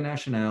Tourega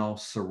Nacional,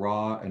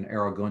 Syrah, and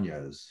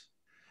Aragonés.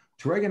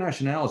 Tourega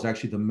Nacional is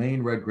actually the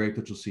main red grape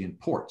that you'll see in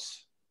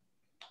ports.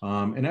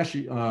 And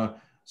actually,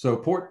 so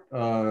port,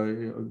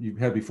 you've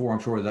had before, I'm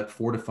sure, that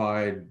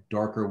fortified,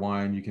 darker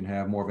wine, you can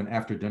have more of an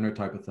after dinner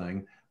type of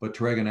thing. But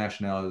Tourega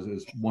Nacional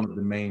is one of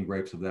the main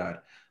grapes of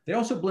that. They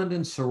also blend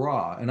in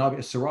Syrah. And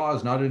obviously, Syrah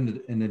is not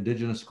an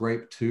indigenous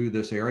grape to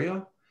this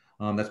area.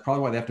 That's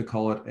probably why they have to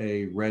call it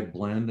a red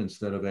blend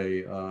instead of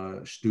a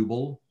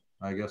Stubal,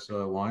 I guess,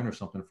 wine or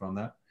something from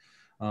that.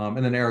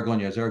 And then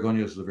Aragonés.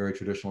 Aragonés is a very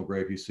traditional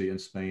grape you see in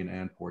Spain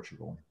and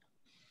Portugal.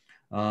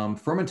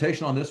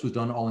 Fermentation on this was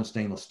done all in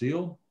stainless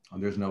steel.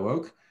 There's no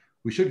oak.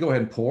 We should go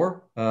ahead and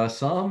pour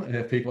some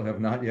if people have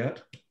not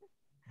yet.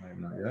 I have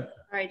not yet.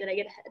 All right, did I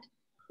get ahead?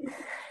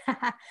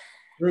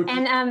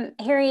 And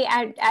Harry,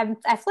 I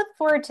flipped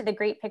forward to the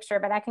great picture,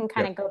 but I can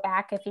kind of go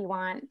back if you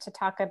want to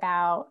talk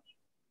about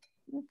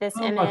this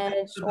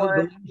image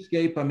or the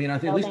landscape. I mean, I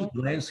think at least with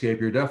the landscape,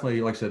 you're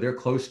definitely, like I said, they're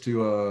close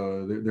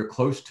to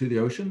the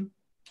ocean.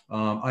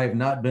 I have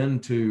not been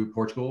to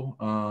Portugal,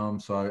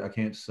 so I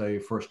can't say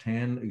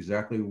firsthand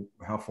exactly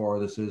how far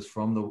this is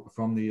from the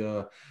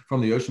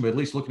ocean. But at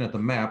least looking at the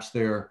maps,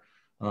 there,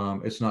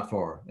 it's not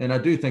far. And I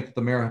do think that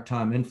the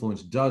maritime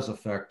influence does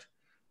affect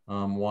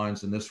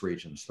wines in this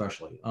region,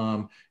 especially.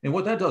 And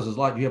what that does is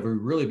you have a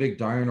really big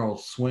diurnal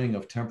swing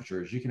of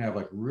temperatures. You can have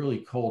like really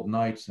cold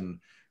nights and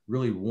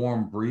really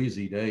warm,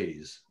 breezy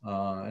days.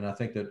 And I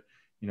think that,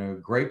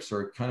 grapes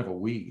are kind of a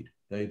weed.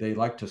 They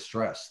like to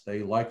stress.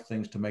 They like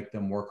things to make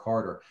them work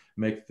harder,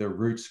 make their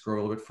roots grow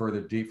a little bit further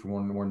deep for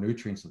more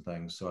nutrients and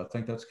things. So I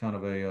think that's kind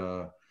of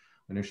an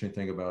interesting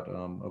thing about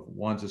of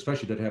wines,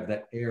 especially that have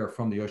that air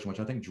from the ocean,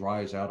 which I think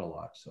dries out a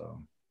lot.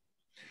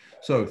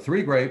 So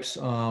 3 grapes,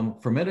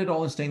 fermented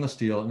all in stainless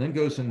steel, and then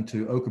goes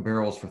into oak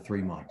barrels for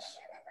 3 months.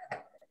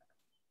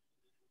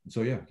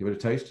 So yeah, give it a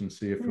taste and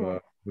see if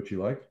what you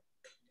like.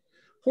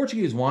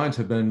 Portuguese wines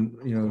have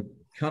been,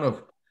 kind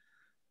of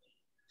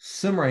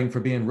simmering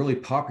for being really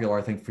popular,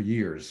 I think, for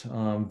years.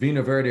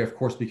 Vino Verde, of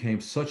course, became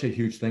such a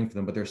huge thing for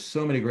them, but there's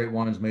so many great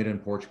wines made in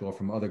Portugal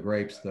from other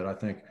grapes that I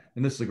think,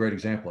 and this is a great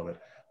example of it.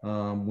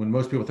 When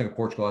most people think of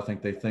Portugal, I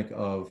think they think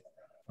of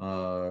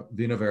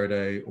Vino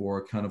Verde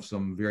or kind of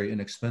some very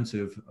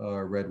inexpensive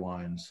red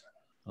wines.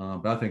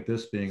 But I think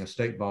this being a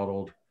state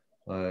bottled,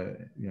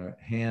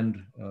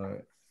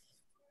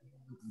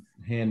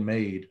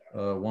 handmade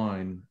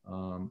wine,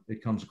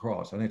 it comes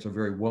across. I think it's a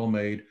very well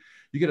made.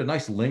 You get a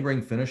nice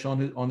lingering finish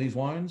on these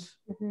wines.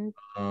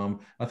 Mm-hmm.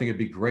 I think it'd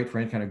be great for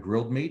any kind of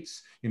grilled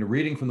meats.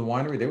 Reading from the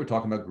winery, they were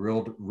talking about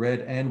grilled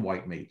red and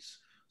white meats.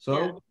 So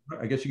yeah.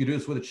 I guess you could do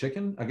this with a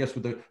chicken. I guess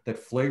with that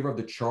flavor of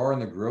the char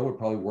and the grill would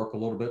probably work a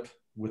little bit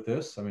with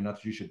this. I mean, not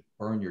that you should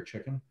burn your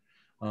chicken.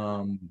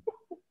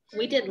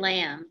 We did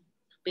lamb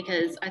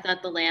because I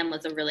thought the lamb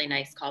was a really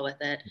nice call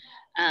with it.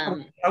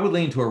 I would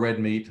lean to a red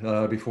meat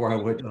before I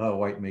would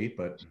white meat,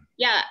 but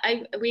yeah,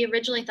 we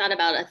originally thought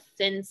about a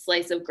thin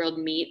slice of grilled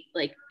meat,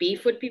 like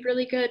beef would be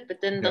really good, but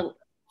then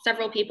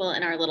several people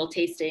in our little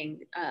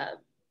tasting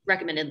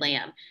recommended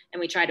lamb, and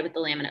we tried it with the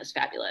lamb and it was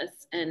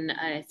fabulous. And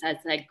I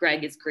said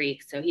Greg is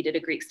Greek, so he did a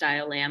Greek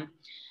style lamb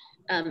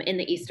in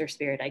the Easter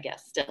spirit, I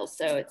guess, still.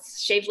 So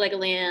it's shaved like a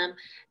lamb,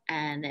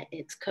 and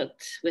it's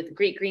cooked with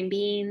Greek green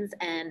beans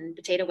and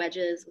potato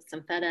wedges with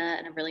some feta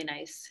and a really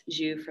nice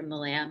jus from the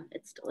lamb.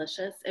 It's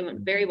delicious. It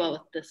went very well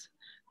with this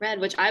red,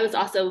 which I was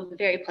also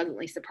very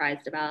pleasantly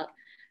surprised about.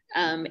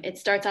 It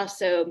starts off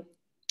so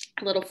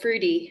a little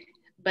fruity,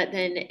 but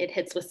then it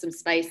hits with some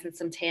spice and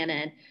some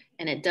tannin,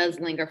 and it does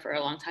linger for a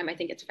long time. I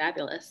think it's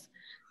fabulous.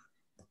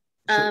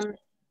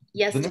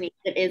 Yes, Denise,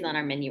 it is on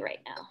our menu right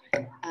now.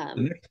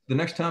 The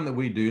next time that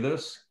we do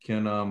this,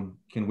 can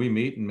we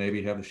meet and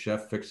maybe have the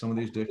chef fix some of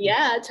these dishes?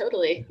 Yeah,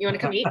 totally. You want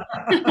to come eat?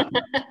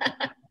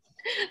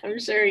 I'm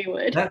sure you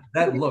would.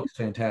 That looks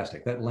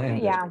fantastic. That lamb.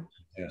 Yeah,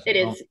 it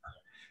is.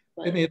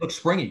 I mean, it looks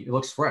springy. It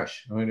looks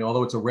fresh. I mean,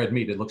 although it's a red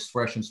meat, it looks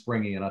fresh and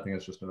springy, and I think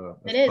it's just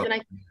it is, and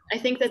I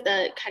think that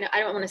the kind of, I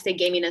don't want to say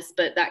gaminess,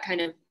 but that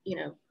kind of,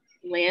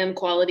 lamb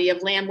quality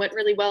of lamb went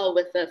really well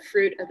with the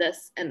fruit of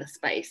this and the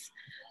spice.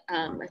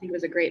 I think it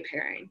was a great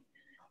pairing.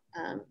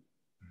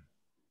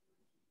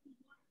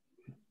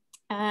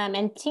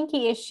 And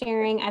Tinky is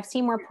sharing, I've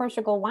seen more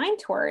Portugal wine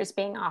tours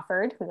being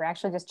offered. We were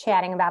actually just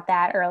chatting about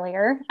that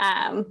earlier.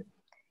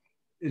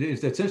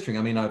 It's interesting.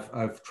 I mean,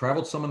 I've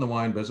traveled some in the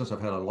wine business.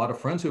 I've had a lot of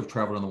friends who have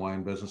traveled in the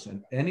wine business,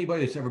 and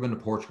anybody that's ever been to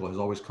Portugal has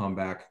always come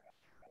back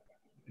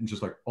and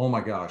just like, oh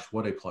my gosh,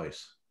 what a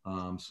place.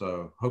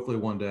 So hopefully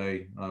one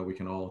day we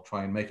can all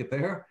try and make it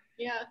there.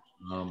 Yeah.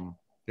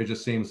 It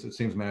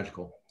seems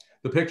magical.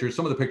 The pictures,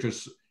 some of the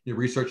pictures,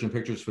 researching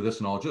pictures for this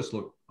and all, just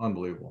look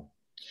unbelievable.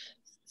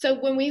 So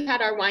when we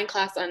had our wine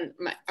class on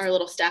our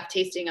little staff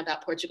tasting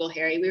about Portugal,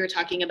 Harry, we were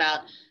talking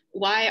about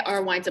why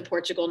are wines of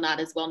Portugal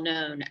not as well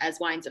known as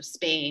wines of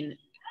Spain?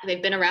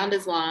 They've been around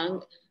as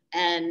long,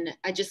 and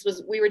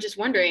we were just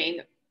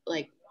wondering,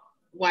 like,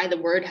 why the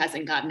word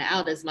hasn't gotten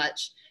out as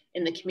much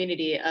in the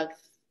community of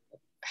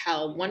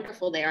how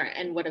wonderful they are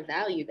and what a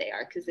value they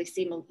are, because they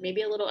seem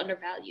maybe a little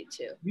undervalued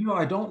too.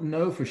 I don't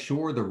know for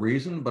sure the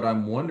reason, but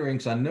I'm wondering,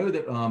 because I know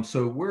that,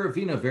 so where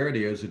Vina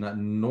Verde is in that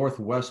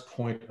northwest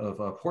point of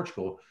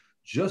Portugal,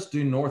 just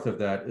due north of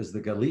that is the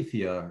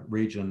Galicia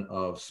region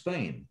of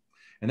Spain.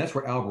 And that's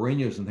where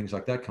Albarino's and things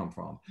like that come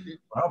from.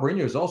 Mm-hmm.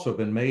 Albarino has also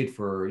been made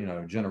for,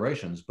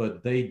 generations,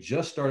 but they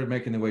just started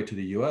making their way to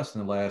the US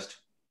in the last,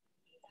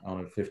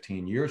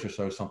 15 years or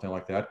so, something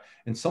like that.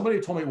 And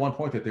somebody told me at one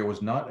point that there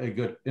was not a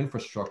good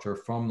infrastructure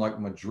from like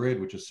Madrid,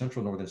 which is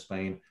central northern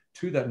Spain,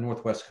 to that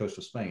northwest coast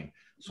of Spain.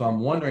 So I'm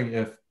wondering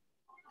if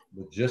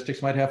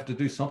logistics might have to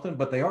do something,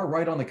 but they are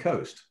right on the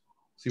coast.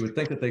 So you would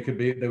think that they would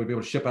be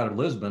able to ship out of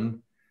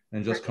Lisbon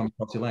and just come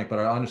across the Atlantic. But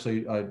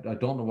I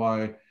don't know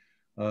why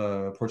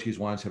Portuguese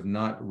wines have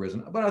not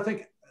risen. But I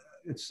think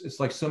it's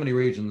like so many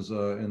regions.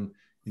 And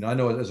I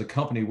know as a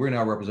company, we're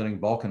now representing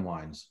Balkan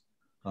wines,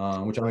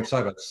 which I'm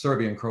excited about,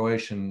 Serbian,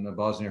 Croatian,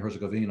 Bosnia,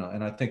 Herzegovina.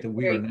 And I think that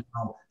we are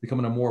now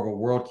becoming a more of a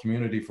world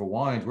community for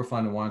wines. We're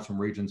finding wines from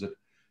regions that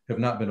have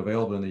not been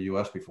available in the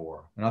US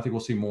before. And I think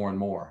we'll see more and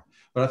more.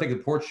 But I think in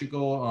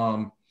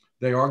Portugal,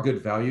 they are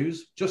good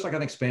values, just like I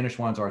think Spanish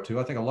wines are too.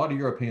 I think a lot of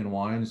European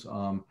wines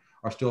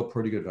are still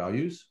pretty good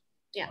values.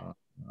 Yeah.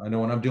 I know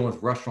when I'm dealing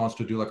with restaurants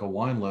to do like a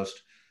wine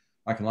list,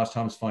 I can lots of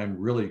times find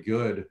really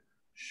good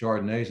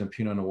Chardonnays and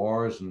Pinot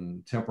Noirs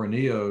and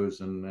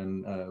Tempraníos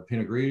and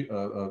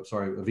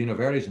Vino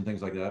Verdes and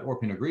things like that, or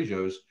Pinot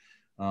Grigios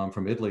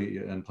from Italy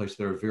and places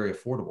that are very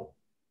affordable.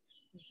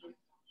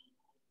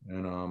 Mm-hmm.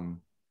 And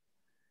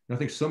I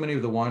think so many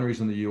of the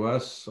wineries in the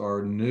US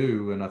are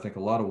new, and I think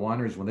a lot of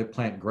wineries, when they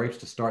plant grapes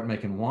to start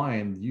making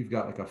wine, you've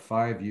got like a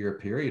 5-year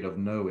period of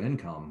no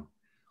income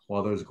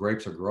while those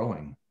grapes are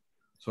growing.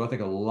 So I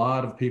think a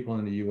lot of people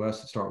in the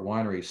US that start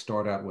wineries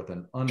start out with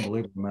an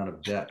unbelievable amount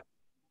of debt,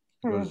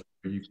 because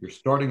you're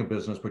starting a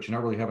business, but you're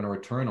not really having a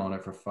return on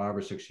it for 5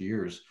 or 6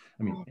 years.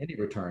 I mean, any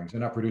returns,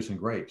 they're not producing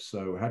grapes.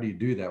 So how do you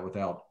do that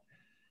without,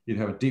 you'd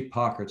have a deep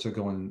pockets are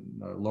going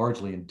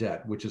largely in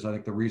debt, which is, I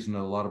think, the reason that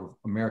a lot of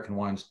American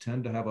wines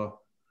tend to have a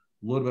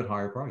little bit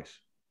higher price.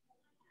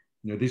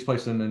 These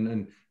places,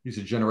 and these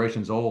are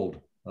generations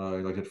old,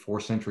 like at 4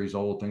 centuries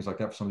old, things like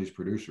that for some of these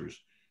producers.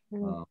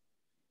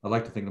 I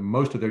like to think that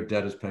most of their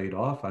debt is paid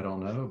off. I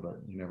don't know,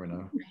 but you never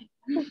know.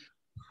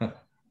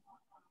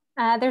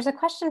 There's a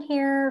question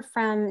here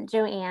from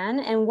Joanne.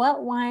 In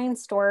what wine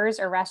stores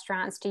or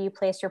restaurants do you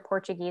place your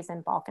Portuguese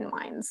and Balkan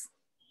wines?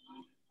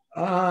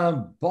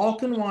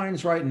 Balkan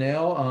wines right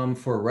now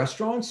for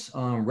restaurants,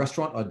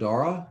 Restaurant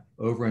Adara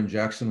over in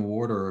Jackson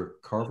Ward or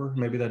Carver,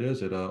 maybe that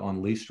is,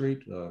 on Lee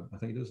Street. I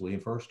think it is Lee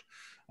and First.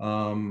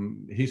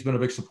 He's been a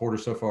big supporter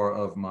so far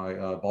of my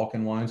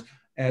Balkan wines,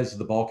 as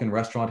the Balkan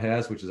restaurant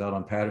has, which is out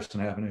on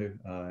Patterson Avenue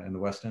in the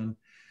West End.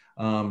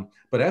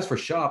 But as for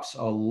shops,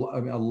 a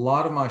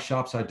lot of my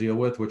shops I deal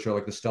with, which are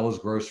like the Stella's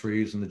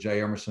Groceries and the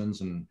J.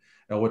 Emerson's and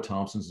Elwood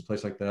Thompson's, a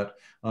place like that,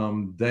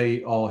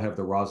 they all have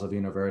the Rosa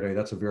Vino Verde.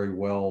 That's a very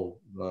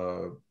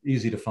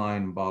easy to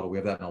find bottle. We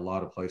have that in a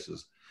lot of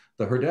places.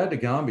 The Herdad de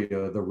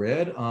Gambia, the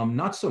red,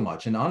 not so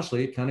much. And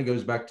honestly, it kind of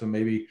goes back to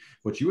maybe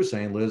what you were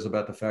saying, Liz,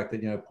 about the fact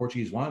that,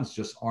 Portuguese wines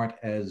just aren't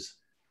as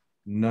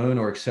known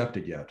or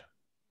accepted yet.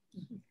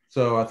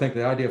 So I think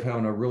the idea of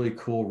having a really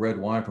cool red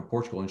wine from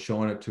Portugal and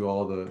showing it to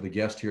all the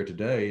guests here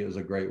today is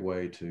a great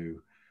way to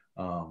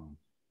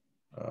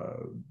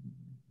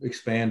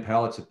expand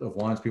palettes of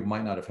wines people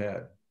might not have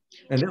had.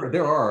 And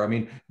there are, I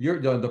mean,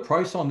 the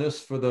price on this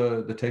for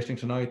the tasting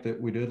tonight that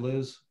we did,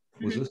 Liz,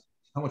 was this,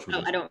 how much was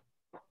this? I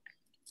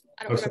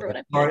don't remember what I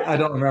paid. Sorry, I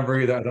don't remember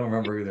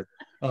either.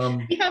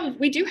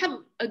 We do have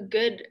a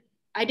good,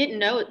 I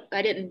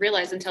didn't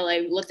realize until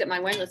I looked at my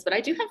wine list, but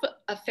I do have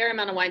a fair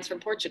amount of wines from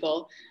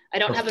Portugal. I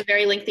don't have a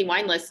very lengthy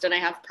wine list, and I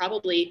have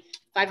probably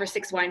 5 or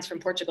 6 wines from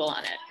Portugal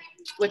on it,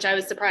 which I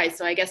was surprised.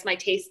 So I guess my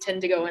tastes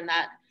tend to go in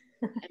that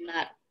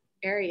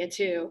area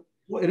too.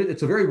 Well,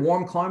 it's a very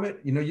warm climate.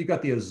 You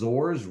got the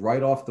Azores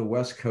right off the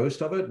west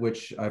coast of it,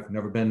 which I've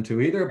never been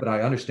to either, but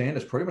I understand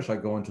it's pretty much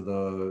like going to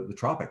the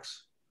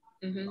tropics.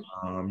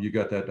 Mm-hmm. You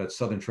got that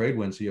southern trade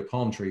wind, so you have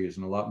palm trees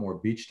and a lot more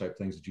beach type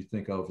things that you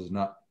think of as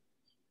not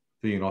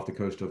being off the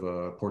coast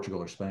of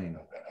Portugal or Spain.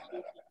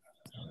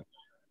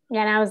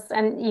 Yeah,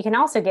 and you can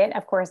also get,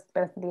 of course,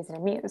 both of these at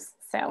Amuse.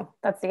 So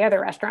that's the other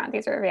restaurant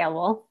these are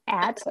available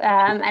at.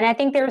 And I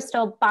think there's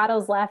still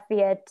bottles left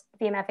via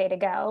VMFA to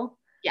go.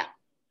 Yeah.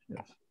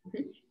 Yes.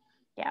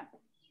 Yeah.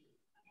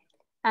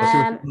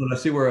 I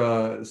see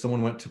where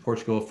someone went to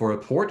Portugal for a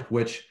port,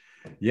 which,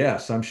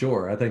 yes, I'm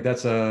sure. I think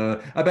that's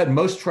I bet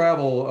most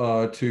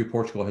travel to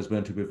Portugal has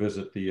been to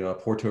visit the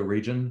Porto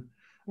region.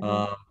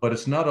 But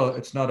it's not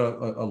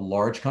a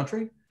large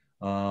country.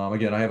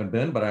 Again, I haven't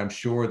been, but I'm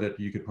sure that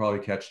you could probably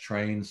catch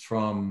trains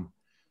from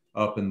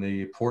up in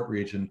the port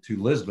region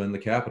to Lisbon, the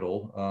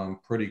capital,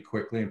 pretty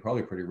quickly and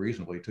probably pretty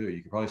reasonably too.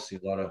 You could probably see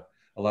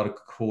a lot of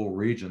cool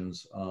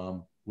regions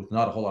with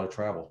not a whole lot of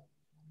travel.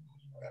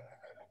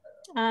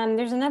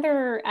 There's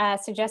another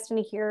suggestion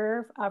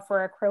here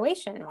for a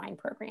Croatian wine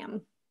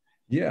program.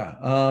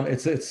 Yeah,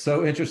 it's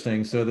so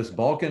interesting. So this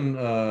Balkan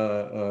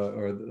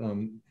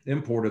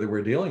importer that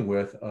we're dealing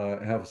with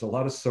has a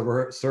lot of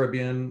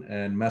Serbian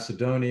and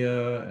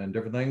Macedonia and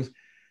different things.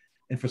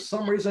 And for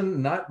some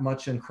reason, not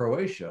much in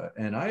Croatia.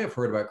 And I have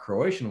heard about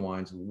Croatian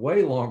wines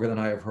way longer than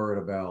I have heard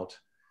about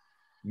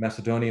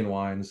Macedonian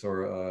wines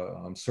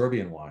or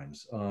Serbian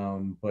wines.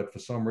 But for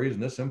some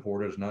reason, this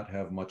importer does not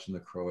have much in the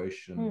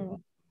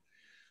Croatian.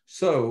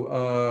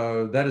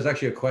 So that is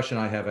actually a question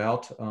I have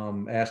out,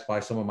 asked by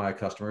some of my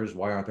customers.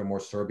 Why aren't there more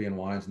Serbian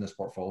wines in this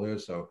portfolio?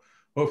 So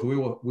hopefully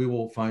we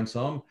will find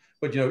some.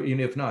 But even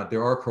if not,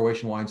 there are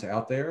Croatian wines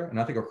out there, and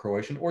I think a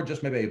Croatian or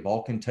just maybe a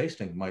Balkan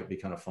tasting might be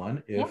kind of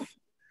fun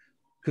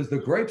because the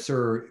grapes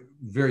are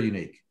very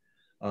unique.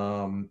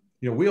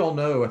 We all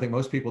know, I think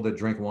most people that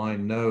drink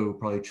wine know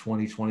probably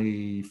 20,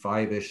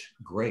 25-ish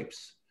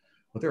grapes,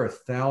 but there are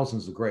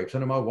thousands of grapes. I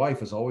know my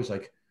wife is always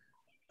like,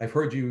 I've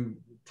heard you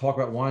talk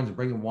about wines and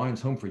bringing wines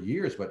home for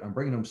years, but I'm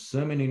bringing them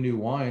so many new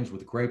wines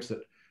with grapes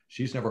that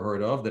she's never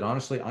heard of that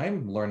honestly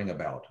I'm learning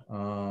about.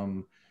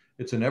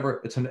 It's an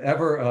ever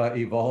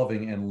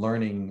evolving and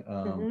learning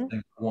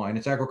thing, wine.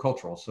 It's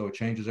agricultural, so it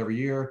changes every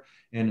year.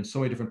 And in so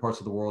many different parts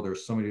of the world,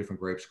 there's so many different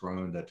grapes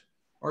grown that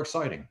are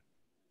exciting.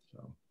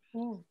 So.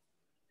 Yeah.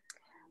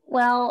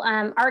 Well,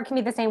 art can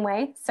be the same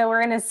way. So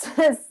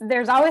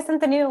there's always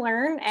something new to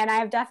learn. And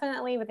I've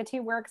definitely, with the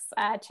 2 works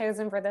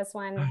chosen for this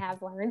one,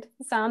 have learned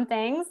some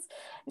things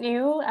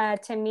new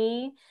to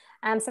me.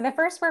 So the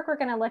first work we're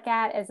going to look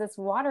at is this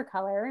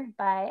watercolor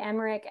by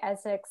Emmerich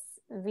Essex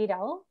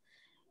Vidal.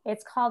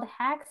 It's called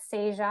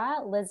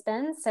Hacksaja,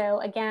 Lisbon. So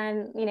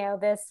again,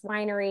 this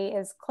winery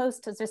is close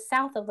to just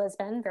south of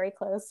Lisbon, very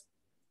close.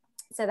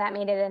 So that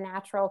made it a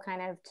natural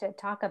kind of to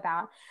talk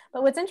about.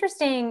 But what's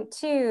interesting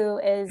too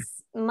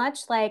is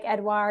much like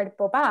Edouard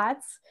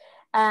Bobatz,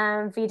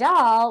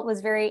 Vidal was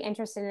very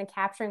interested in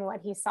capturing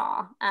what he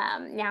saw.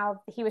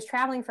 Now he was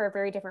traveling for a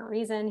very different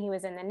reason. He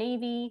was in the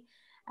Navy,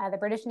 the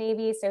British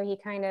Navy. So he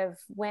kind of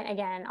went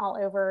again all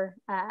over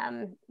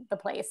the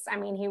place. I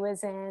mean, he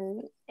was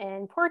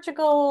in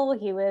Portugal,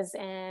 he was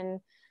in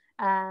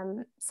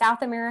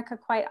South America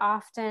quite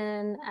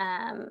often,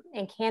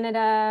 in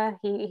Canada.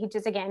 He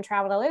just, again,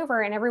 traveled all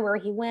over, and everywhere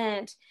he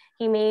went,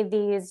 he made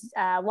these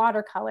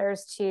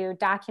watercolors to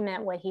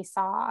document what he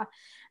saw.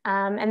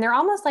 And they're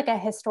almost like a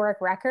historic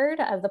record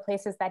of the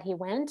places that he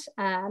went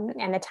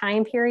and the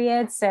time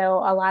period.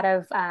 So a lot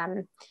of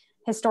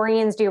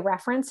historians do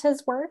reference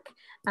his work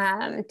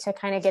to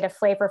kind of get a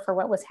flavor for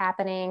what was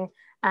happening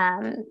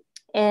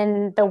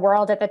in the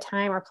world at the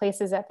time, or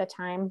places at the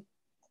time.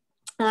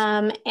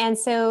 And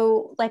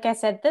so, like I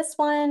said, this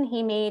one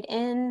he made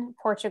in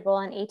Portugal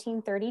in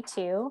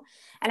 1832.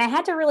 And I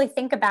had to really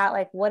think about,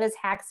 like, what does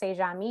hack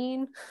seja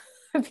mean?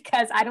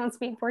 Because I don't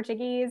speak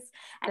Portuguese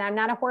and I'm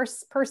not a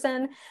horse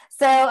person.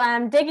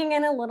 So digging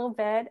in a little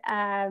bit,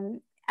 a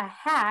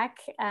hack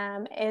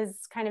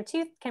is kind of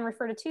can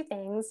refer to two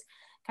things: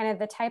 kind of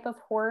the type of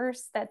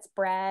horse that's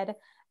bred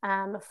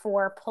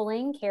for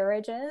pulling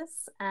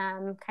carriages,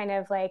 kind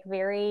of like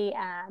very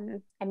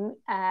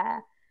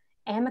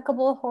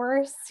amicable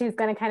horse who's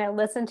going to kind of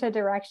listen to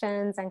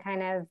directions and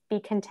kind of be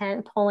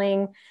content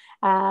pulling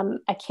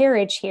a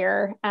carriage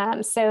here.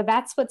 So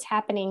that's what's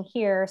happening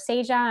here.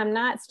 Seja, I'm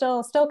not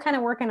still kind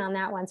of working on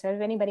that one. So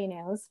if anybody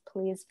knows,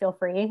 please feel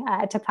free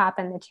to pop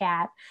in the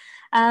chat.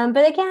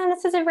 But again,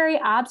 this is a very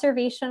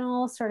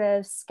observational, sort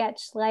of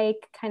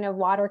sketch-like kind of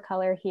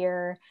watercolor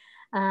here.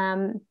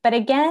 But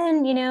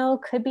again,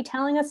 could be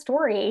telling a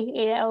story,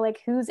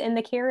 like who's in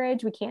the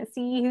carriage. We can't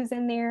see who's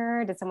in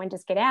there. Did someone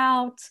just get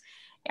out?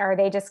 Are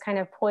they just kind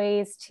of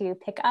poised to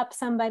pick up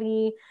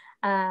somebody?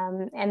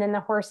 And then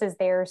the horse is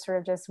there sort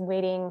of just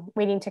waiting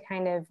to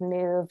kind of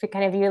move.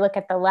 Kind of, you look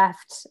at the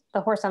left, the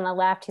horse on the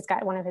left, he's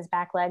got one of his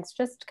back legs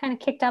just kind of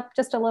kicked up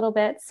just a little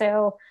bit.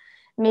 So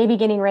maybe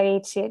getting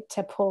ready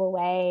to pull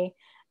away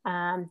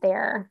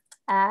there.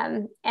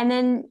 And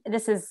then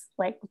this is,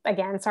 like,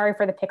 again, sorry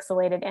for the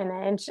pixelated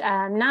image.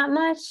 Not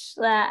much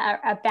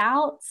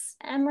about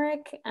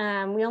Emmerich.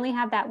 We only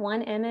have that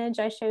one image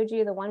I showed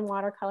you, the one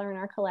watercolor in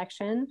our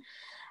collection.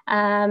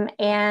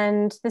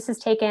 And this is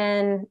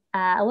taken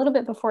a little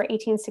bit before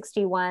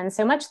 1861,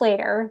 so much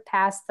later,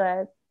 past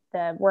the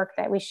work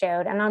that we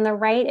showed. And on the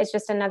right is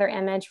just another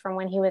image from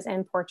when he was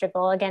in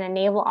Portugal. Again, a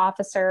naval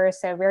officer,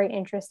 so very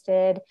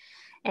interested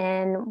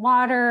in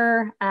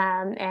water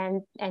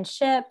and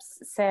ships.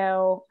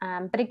 So,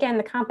 but again,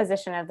 the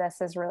composition of this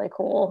is really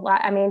cool.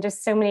 I mean,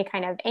 just so many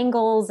kind of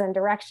angles and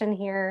direction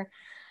here.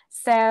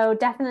 So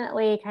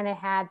definitely kind of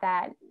had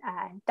that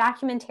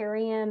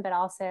documentarian, but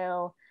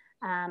also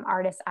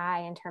artist's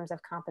eye in terms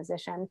of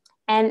composition.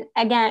 And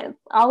again,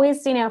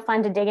 always,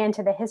 fun to dig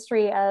into the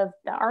history of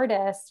the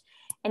artist.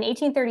 In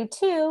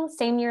 1832,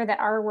 same year that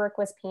our work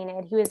was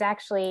painted, he was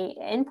actually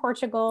in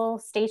Portugal,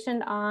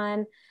 stationed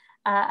on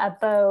a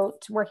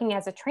boat, working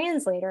as a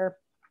translator.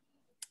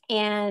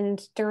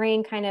 And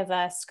during kind of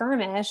a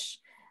skirmish,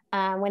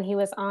 when he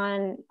was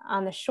on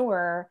the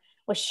shore,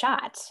 was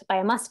shot by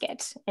a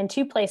musket in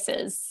two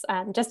places,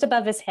 just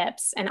above his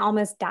hips, and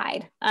almost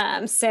died.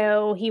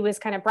 So he was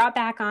kind of brought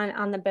back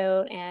on the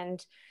boat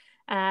and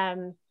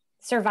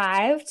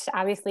survived,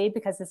 obviously,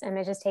 because this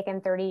image is taken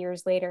 30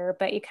 years later.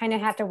 But you kind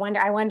of have to wonder,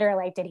 I wonder,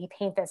 like, did he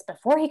paint this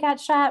before he got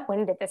shot?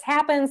 When did this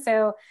happen?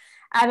 So,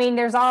 I mean,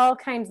 there's all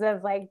kinds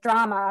of like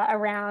drama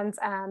around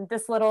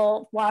this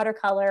little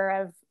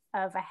watercolor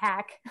of a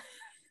hack,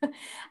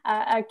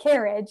 a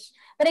carriage.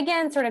 But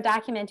again, sort of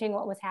documenting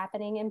what was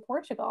happening in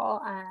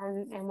Portugal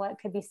and what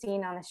could be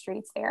seen on the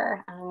streets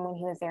there when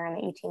he was there in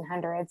the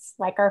 1800s,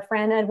 like our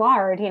friend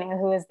Edouard,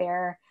 who was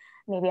there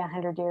maybe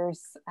 100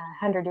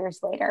 years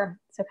later.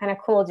 So kind of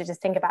cool to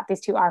just think about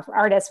these two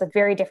artists with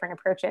very different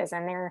approaches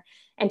and their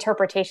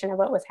interpretation of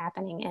what was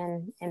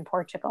happening in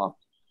Portugal.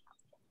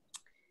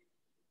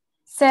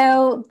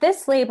 So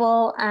this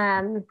label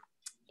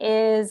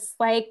is,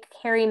 like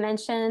Harry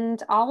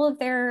mentioned, all of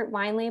their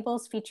wine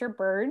labels feature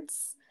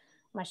birds,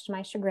 much to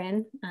my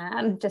chagrin,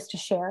 just to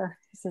share.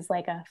 This is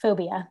like a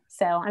phobia.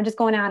 So I'm just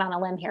going out on a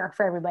limb here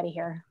for everybody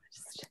here,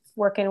 just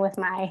working with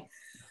my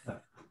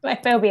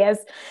phobias.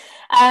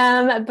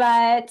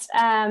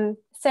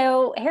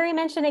 So Harry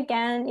mentioned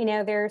again,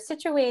 they're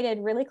situated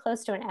really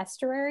close to an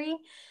estuary.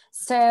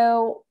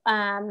 So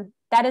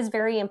that is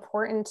very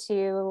important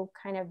to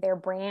kind of their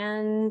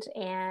brand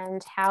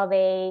and how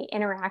they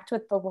interact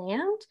with the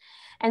land.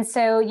 And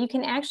so you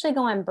can actually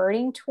go on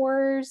birding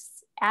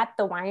tours at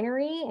the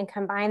winery and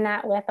combine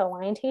that with a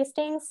wine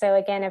tasting. So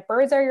again, if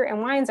birds are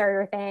and wines are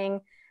your thing,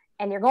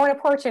 and you're going to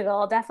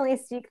Portugal, definitely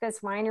seek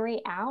this winery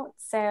out.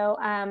 So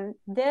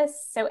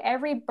so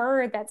every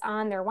bird that's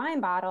on their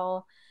wine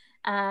bottle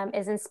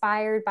is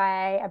inspired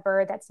by a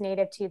bird that's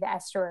native to the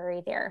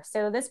estuary there.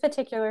 So this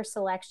particular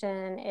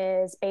selection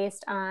is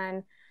based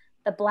on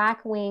the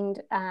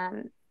black-winged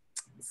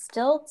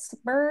stilt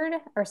bird,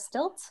 or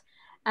stilt.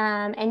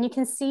 And you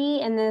can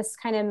see in this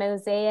kind of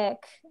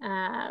mosaic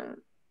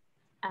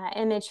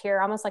image here,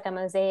 almost like a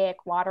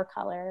mosaic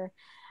watercolor.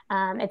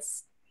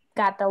 It's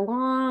got the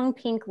long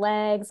pink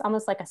legs,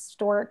 almost like a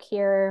stork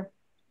here.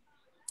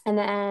 And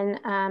then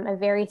a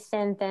very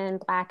thin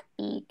black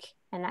beak.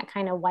 and that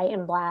kind of white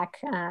and black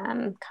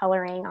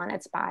coloring on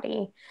its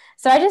body.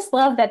 So I just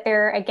love that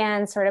they're,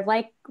 again, sort of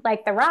like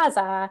the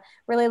Raza,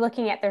 really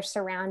looking at their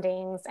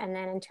surroundings and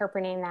then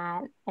interpreting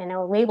that in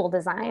a label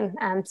design.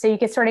 So you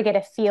can sort of get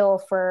a feel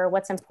for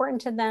what's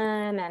important to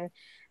them. And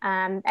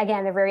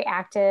again, they're very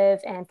active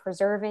in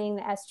preserving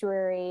the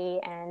estuary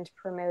and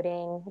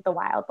promoting the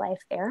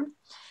wildlife there.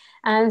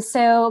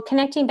 So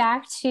connecting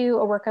back to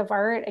a work of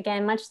art,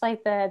 again, much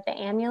like the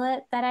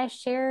amulet that I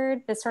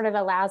shared, this sort of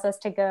allows us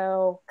to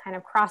go kind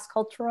of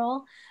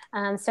cross-cultural.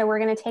 So we're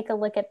going to take a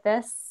look at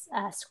this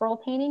scroll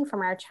painting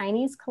from our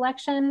Chinese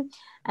collection,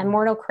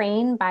 Immortal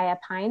Crane by a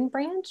pine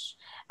branch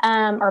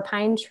or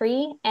pine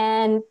tree.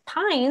 And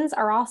pines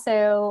are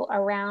also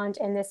around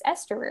in this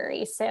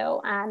estuary.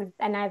 So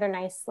another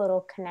nice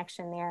little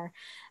connection there.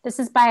 This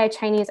is by a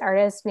Chinese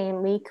artist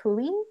named Li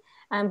Kuli.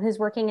 Who's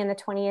working in the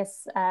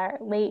 20th,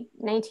 late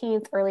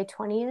 19th, early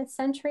 20th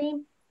century.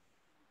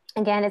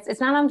 Again,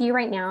 it's not on view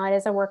right now. It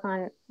is a work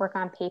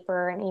on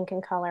paper and ink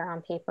and color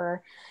on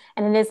paper,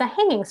 and it is a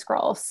hanging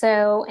scroll.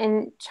 So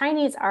in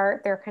Chinese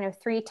art, there are kind of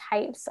three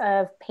types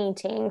of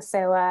painting.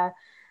 So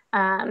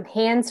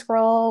hand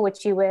scroll,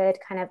 which you would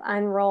kind of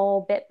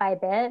unroll bit by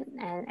bit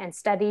and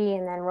study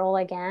and then roll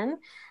again.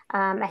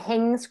 A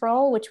hanging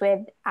scroll, which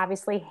would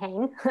obviously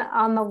hang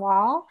on the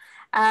wall.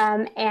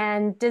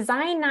 And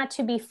designed not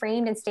to be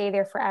framed and stay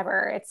there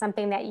forever. It's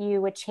something that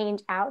you would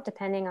change out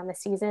depending on the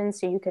season.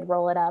 So you could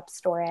roll it up,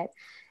 store it,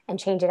 and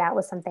change it out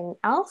with something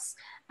else.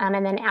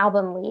 And then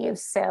album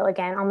leaves. So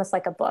again, almost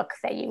like a book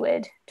that you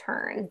would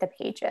turn the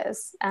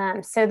pages.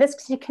 So this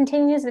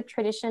continues the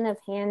tradition of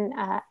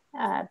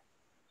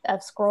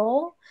of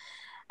scroll.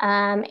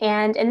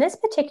 And in this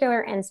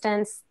particular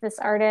instance, this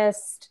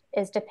artist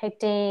is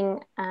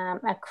depicting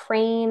a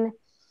crane,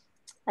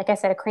 like I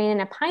said, a crane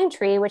and a pine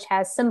tree, which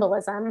has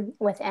symbolism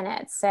within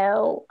it.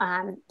 So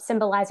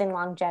symbolizing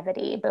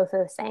longevity, both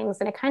of those things.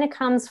 And it kind of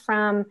comes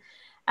from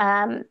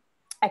a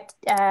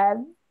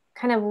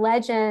kind of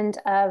legend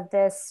of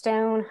this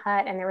stone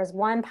hut. And there was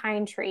one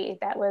pine tree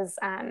that was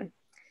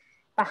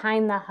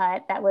behind the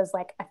hut that was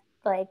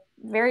like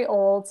very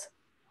old.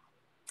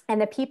 And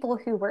the people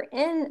who were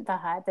in the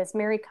hut, this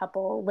married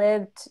couple,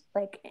 lived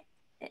like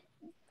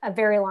a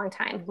very long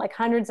time, like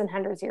hundreds and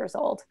hundreds of years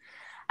old.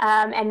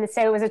 And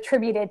so it was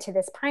attributed to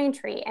this pine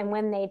tree. And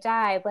when they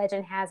died,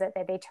 legend has it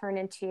that they turned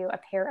into a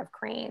pair of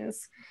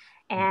cranes.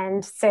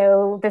 And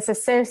so this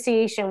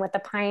association with the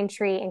pine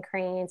tree and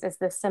cranes is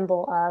the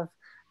symbol of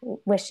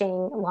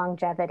wishing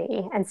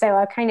longevity. And so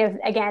I kind of,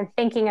 again,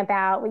 thinking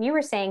about what you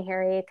were saying,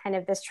 Harry, kind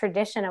of this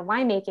tradition of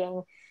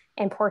winemaking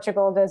in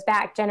Portugal goes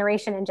back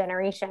generation and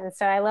generation.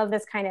 So I love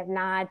this kind of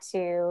nod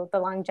to the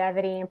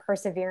longevity and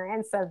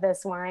perseverance of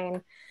this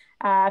wine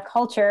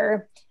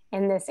culture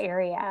in this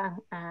area,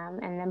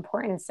 and the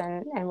importance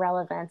and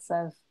relevance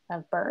of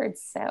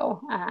birds.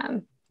 So I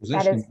was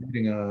interesting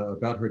reading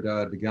about her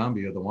dad, the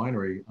Gambia, the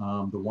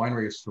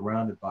winery is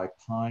surrounded by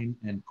pine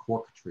and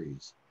cork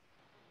trees.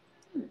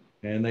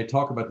 And they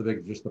talk about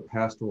just the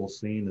pastoral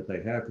scene that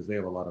they have, because they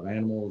have a lot of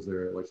animals.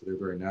 They're a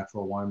very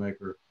natural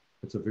winemaker.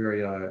 It's a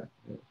very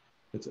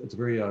it's a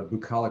very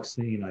bucolic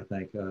scene, I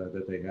think,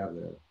 that they have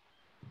there,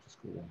 which is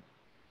cool.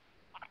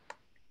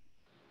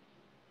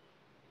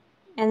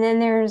 And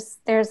then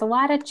there's a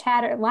lot of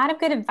chatter, a lot of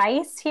good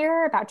advice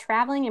here about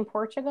traveling in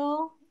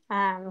Portugal.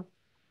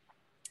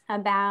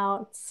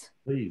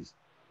 Please.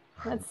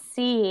 Let's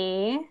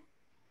see.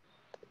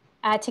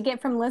 To get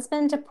from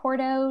Lisbon to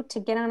Porto, to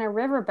get on a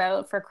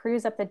riverboat for a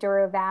cruise up the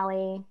Douro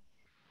Valley.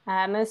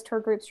 Most tour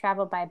groups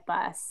travel by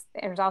bus.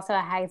 There's also a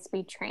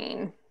high-speed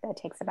train that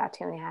takes about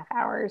 2.5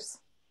 hours.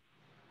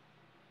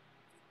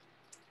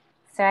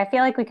 So I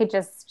feel like we could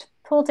just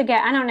pull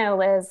together. I don't know,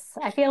 Liz.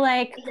 I feel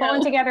like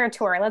pulling together a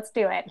tour. Let's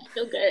do it. I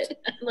feel good.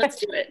 Let's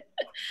do it.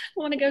 I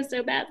want to go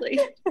so badly.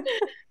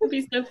 It'll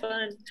be so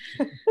fun.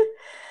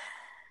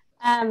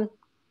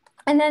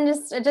 And then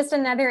just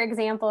another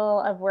example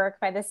of work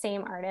by the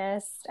same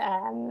artist.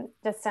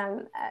 This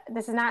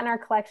is not in our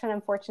collection,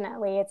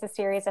 unfortunately. It's a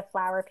series of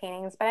flower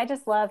paintings, but I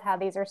just love how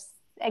these are,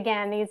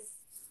 again, these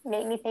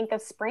make me think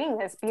of spring,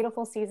 this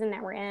beautiful season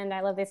that we're in.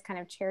 I love this kind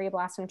of cherry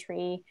blossom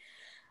tree.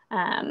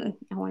 I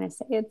want to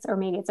say or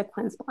maybe it's a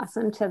quince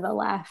blossom to the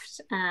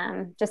left.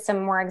 Just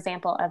some more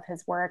example of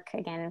his work,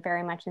 again,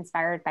 very much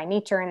inspired by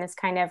nature and this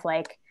kind of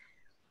like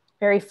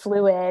very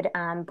fluid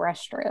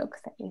brushstroke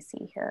that you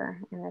see here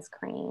in this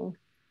crane.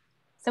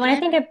 So when I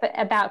think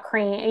about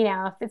crane,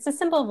 if it's a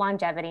symbol of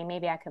longevity,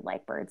 maybe I could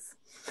like birds.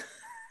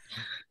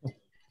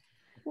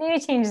 Maybe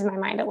it changes my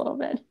mind a little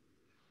bit.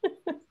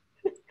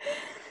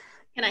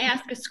 Can I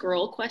ask a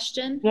scroll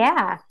question?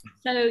 Yeah.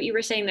 So you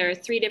were saying there are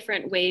 3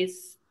 different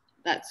ways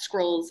that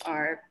scrolls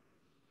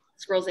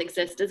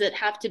exist. Does it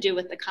have to do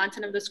with the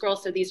content of the scroll?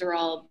 So these are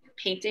all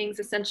paintings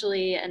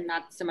essentially and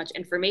not so much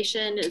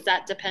information. Does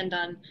that depend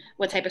on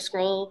what type of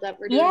scroll that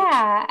we're doing?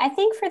 Yeah, I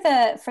think for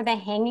the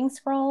hanging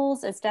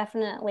scrolls, it's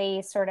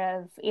definitely sort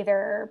of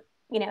either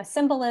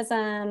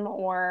symbolism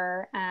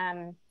or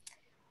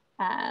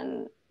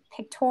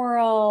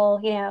pictorial,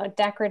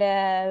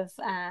 decorative,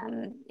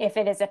 if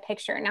it is a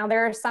picture. Now,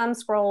 there are some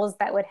scrolls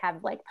that would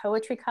have like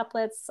poetry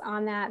couplets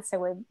on that,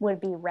 so it would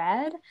be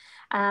read.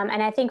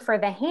 And I think for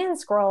the hand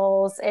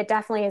scrolls, it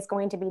definitely is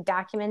going to be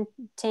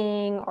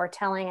documenting or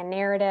telling a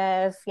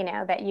narrative,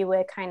 that you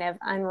would kind of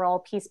unroll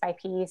piece by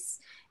piece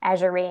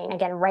as you're reading,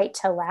 again, right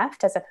to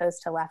left as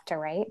opposed to left to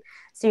right.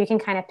 So you can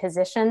kind of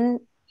position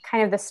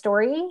kind of the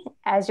story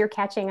as you're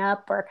catching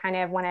up or kind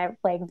of want to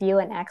like view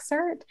an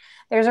excerpt.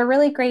 There's a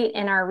really great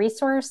in our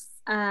resource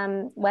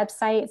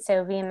website,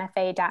 so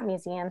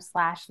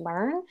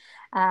vmfa.museum/learn.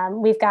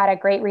 We've got a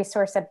great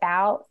resource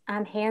about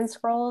hand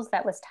scrolls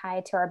that was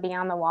tied to our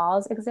Beyond the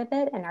Walls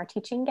exhibit in our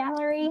teaching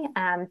gallery.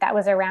 That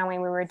was around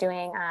when we were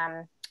doing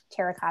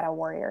Terracotta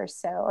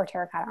Warriors, or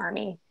Terracotta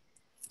Army.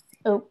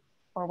 Oh,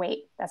 or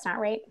wait, that's not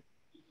right.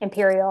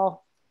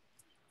 Imperial,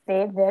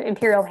 the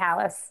Imperial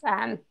Palace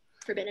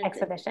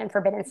exhibition,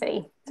 Forbidden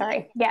City.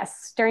 Sorry.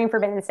 Yes, during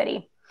Forbidden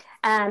City.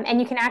 And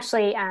you can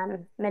actually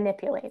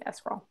manipulate a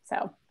scroll.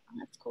 So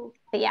that's cool.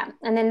 But yeah,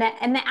 and then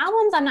the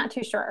albums, I'm not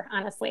too sure,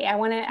 honestly.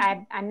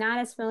 I'm not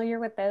as familiar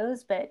with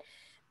those, but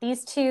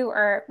these two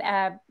are,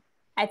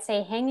 I'd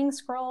say hanging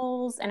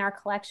scrolls in our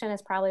collection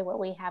is probably what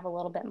we have a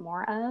little bit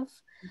more of.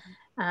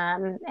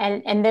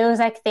 And those,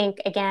 I think,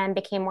 again,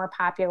 became more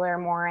popular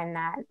more in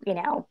that,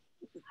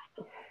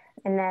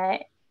 in the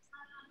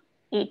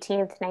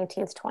 18th,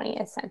 19th,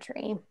 20th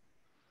century.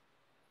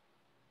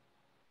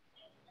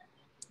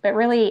 But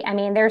really, I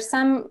mean,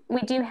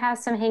 we do have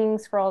some hanging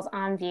scrolls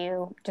on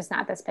view, just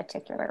not this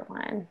particular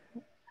one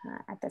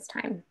at this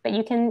time. But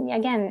you can,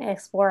 again,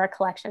 explore a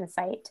collection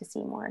site to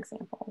see more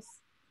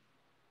examples.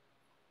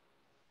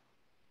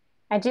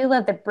 I do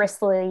love the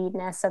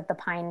bristliness of the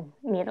pine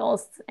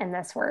needles in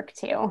this work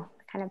too,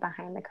 kind of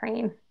behind the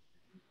crane.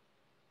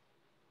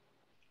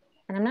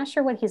 And I'm not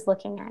sure what he's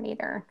looking at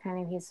either.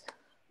 Kind of he's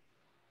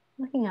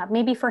looking up,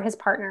 maybe for his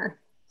partner.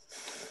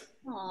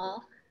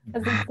 Aww.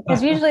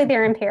 Because usually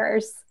they're in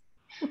pairs.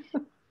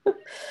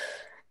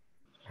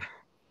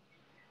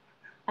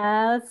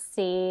 Let's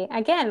see.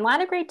 Again, a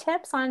lot of great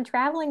tips on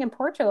traveling in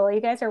Portugal. You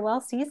guys are well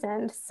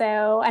seasoned.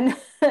 So, and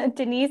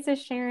Denise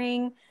is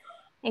sharing,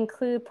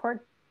 include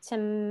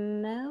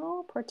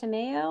Portimao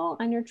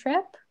on your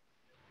trip.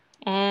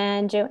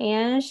 And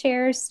Joanne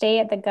shares, stay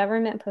at the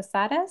government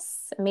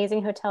posadas,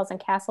 amazing hotels and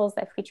castles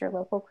that feature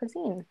local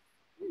cuisine.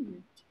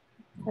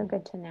 So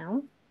good to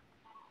know.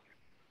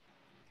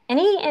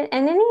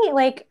 Any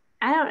like,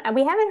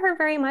 we haven't heard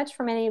very much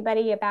from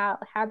anybody about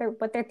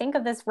what they think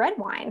of this red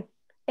wine.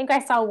 I think I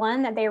saw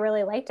one that they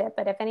really liked it,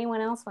 but if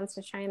anyone else wants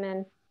to chime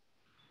in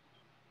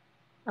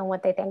on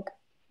what they think.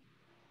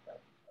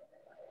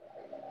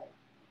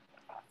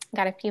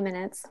 Got a few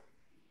minutes.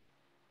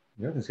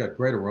 Yeah, it's got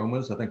great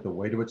aromas. I think the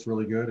weight of it's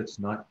really good. It's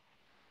not,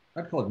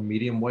 I'd call it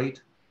medium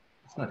weight.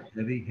 It's not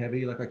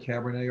heavy like a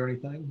Cabernet or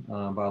anything,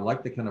 but I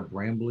like the kind of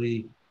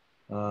brambly,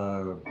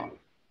 dark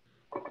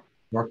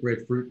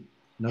red fruit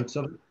notes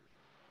of it.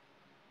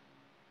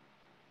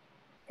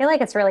 I feel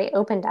like it's really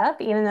opened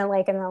up, even though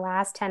like in the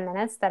last 10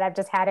 minutes that I've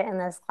just had it in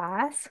this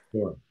class.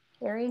 Sure.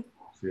 Gary?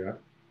 Yeah.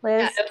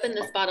 Liz? Yeah, I opened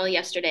this bottle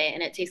yesterday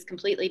and it tastes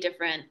completely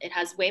different. It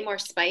has way more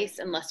spice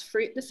and less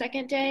fruit the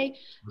second day.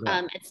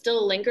 Okay. It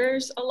still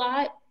lingers a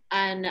lot.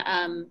 And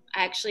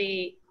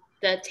actually,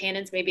 the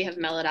tannins maybe have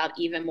mellowed out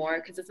even more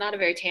because it's not a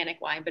very tannic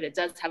wine, but it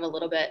does have a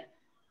little bit.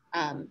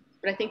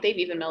 But I think they've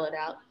even mellowed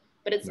out.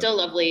 But it's still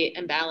lovely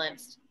and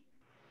balanced.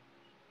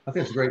 I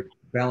think it's a great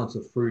balance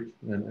of fruit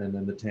and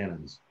then the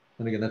tannins.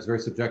 And again, that's very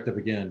subjective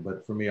again,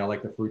 but for me, I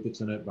like the fruit that's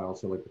in it, but I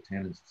also like the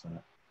tannins that's in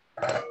it.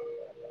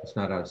 It's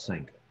not out of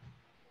sync.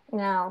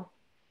 No.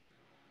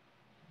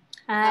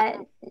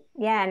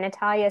 Yeah,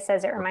 Natalia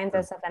says it reminds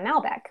us of a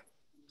Malbec.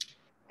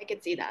 I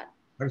could see that.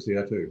 I can see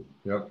that too.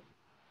 Yep.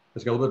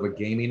 It's got a little bit of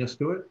a gaminess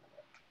to it.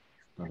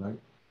 I think.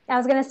 I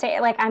was gonna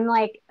say, like, I'm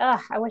like,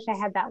 ugh, I wish I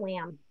had that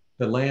lamb.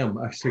 The lamb,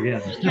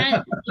 again.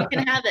 You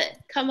can have it.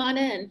 Come on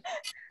in.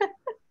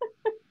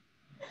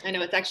 I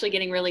know it's actually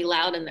getting really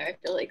loud in there. I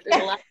feel like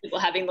there's a lot of people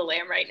having the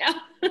lamb right now.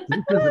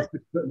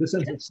 This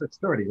ends at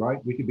 6:30, right?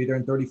 We could be there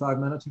in 35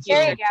 minutes or so.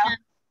 There you go.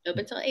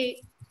 Open till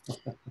 8. I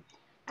don't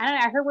know.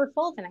 I heard we're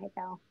full tonight,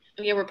 though.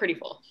 Yeah, we're pretty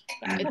full.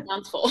 It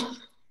sounds full.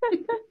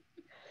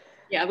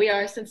 Yeah, we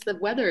are, since the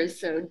weather is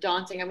so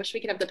daunting. I wish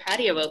we could have the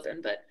patio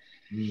open, but.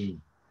 It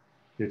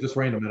just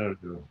rained a minute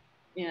ago.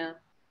 Yeah,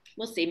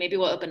 we'll see. Maybe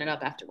we'll open it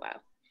up after a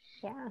while.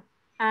 Yeah.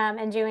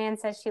 And Joanne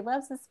says she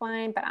loves this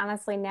wine, but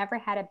honestly never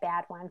had a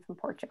bad one from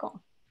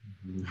Portugal.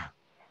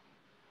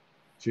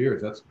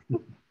 Cheers.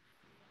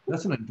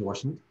 That's an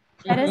endorsement.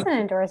 That is an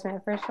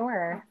endorsement for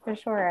sure. For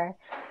sure.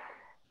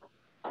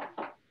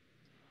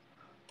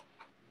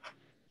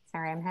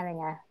 Sorry,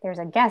 there's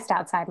a guest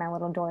outside my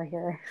little door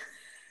here.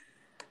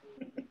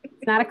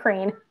 It's not a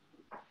crane.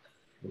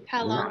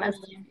 How long?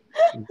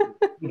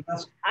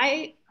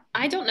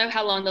 I don't know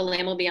how long the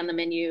lamb will be on the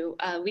menu.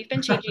 We've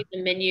been changing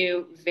the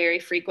menu very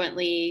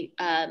frequently.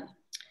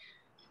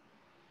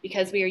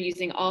 because we are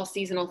using all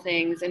seasonal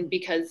things, and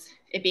because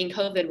it being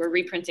COVID, we're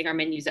reprinting our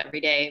menus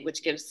every day,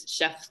 which gives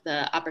chef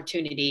the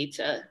opportunity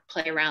to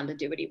play around and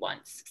do what he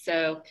wants.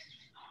 So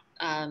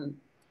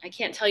I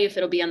can't tell you if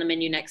it'll be on the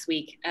menu next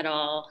week at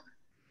all,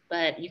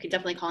 but you can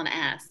definitely call and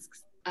ask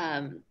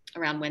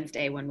around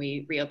Wednesday when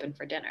we reopen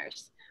for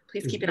dinners.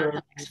 Please keep it on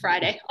next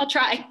Friday. I'll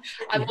try.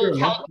 I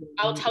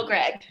will tell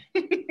Greg.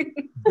 Is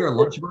there a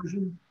lunch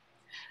version?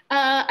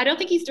 I don't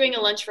think he's doing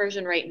a lunch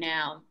version right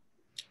now.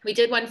 We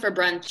did one for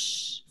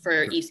brunch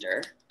for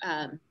Easter.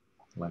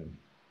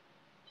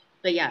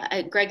 But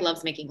yeah, Greg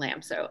loves making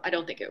lamb, so I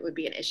don't think it would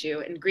be an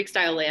issue. And Greek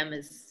style lamb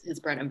is his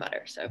bread and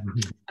butter, so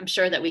I'm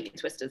sure that we can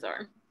twist his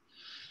arm.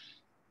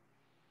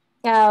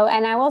 Oh,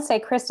 and I will say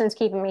Kristen's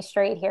keeping me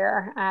straight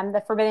here.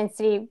 The Forbidden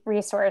City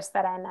resource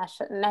that I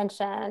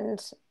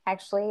mentioned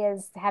actually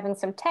is having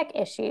some tech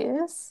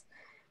issues.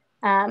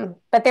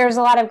 But there's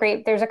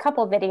a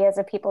couple of videos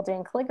of people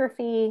doing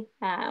calligraphy,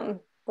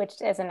 which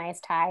is a nice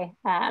tie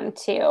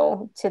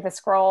to the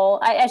scroll.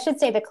 I should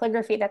say the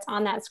calligraphy that's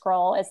on that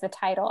scroll is the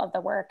title of the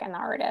work and the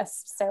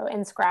artist. So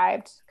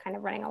inscribed, kind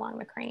of running along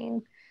the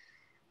crane.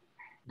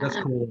 That's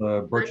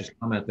cool. Birch's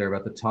comment there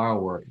about the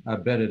tile work. I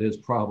bet it is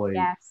probably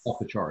off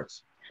the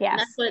charts. Yes.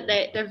 That's what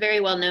they're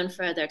very well known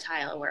for, their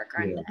tile work,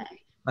 aren't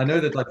they? I know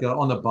that like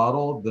on the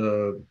bottle,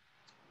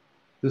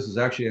 this is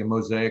actually a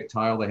mosaic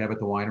tile they have at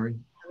the winery.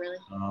 Really?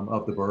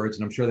 Of the birds,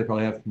 and I'm sure they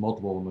probably have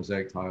multiple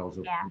mosaic tiles.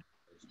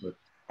 But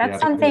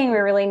that's something we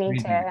really need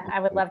to. I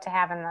would love to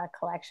have in the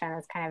collection,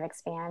 is kind of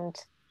expand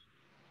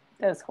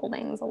those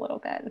holdings a little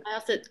bit.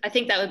 I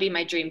think that would be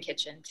my dream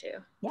kitchen too.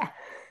 Yeah,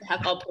 to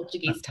have all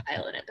Portuguese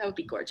tile in it. That would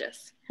be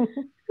gorgeous.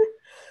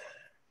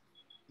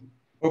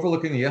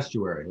 Overlooking the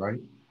estuary, right?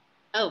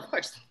 Oh, of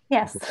course.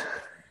 Yes.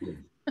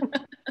 That's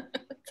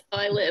how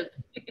I live.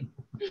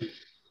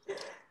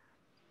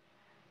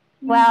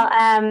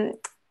 Well,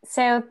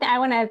 so I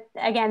want to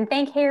again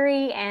thank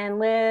Harry and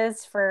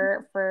Liz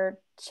for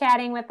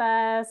chatting with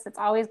us. It's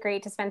always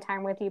great to spend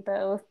time with you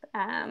both,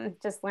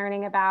 just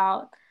learning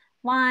about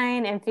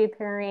wine and food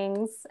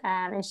pairings,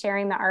 and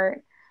sharing the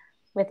art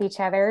with each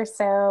other.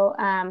 So,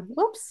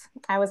 whoops,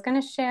 I was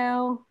going to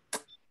show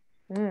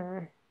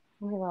a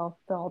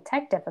little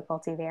tech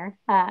difficulty there.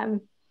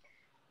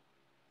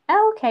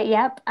 Okay,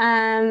 yep.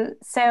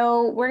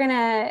 So we're going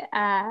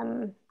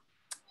to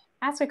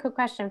ask a quick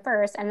question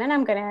first, and then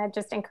I'm going to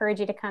just encourage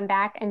you to come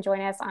back and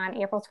join us on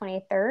April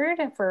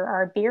 23rd for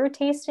our beer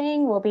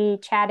tasting. We'll be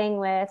chatting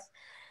with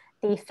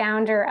the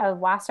founder of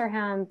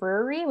Wasserhelm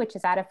Brewery, which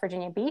is out of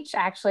Virginia Beach.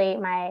 Actually,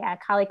 my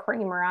colleague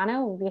Courtney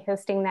Morano will be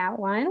hosting that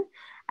one.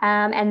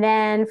 And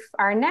then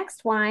our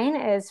next wine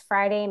is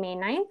Friday, May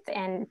 9th,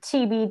 and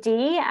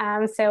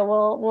TBD.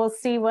 So we'll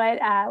see what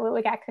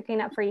we got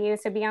cooking up for you.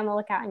 So be on the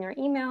lookout in your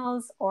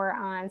emails or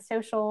on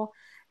social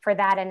for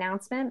that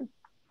announcement.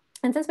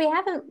 And since we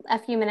have a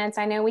few minutes,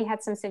 I know we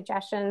had some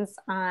suggestions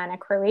on a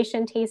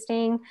Croatian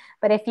tasting,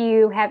 but if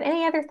you have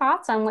any other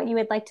thoughts on what you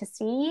would like to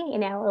see,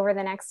 over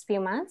the next few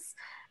months,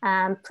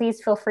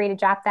 please feel free to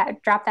drop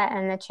that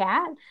in the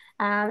chat.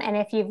 And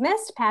if you've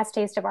missed past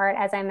Taste of Art,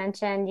 as I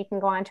mentioned, you can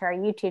go onto our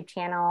YouTube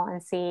channel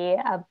and see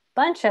a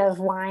bunch of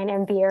wine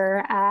and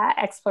beer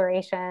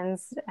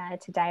explorations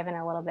to dive in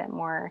a little bit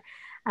more.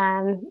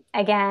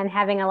 Again,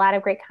 having a lot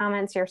of great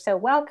comments. You're so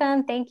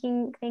welcome.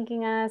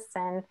 Thanking us.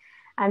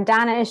 And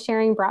Donna is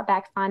sharing brought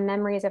back fond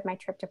memories of my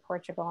trip to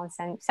Portugal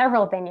and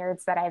several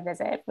vineyards that I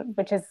visit,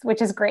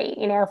 which is great.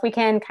 If we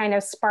can kind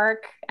of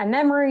spark a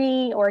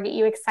memory or get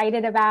you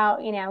excited about,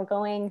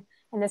 going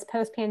in this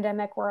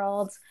post-pandemic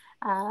world,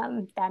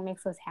 that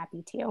makes us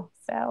happy too.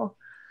 So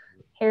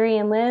Harry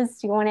and Liz,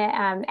 do you want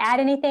to add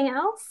anything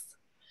else?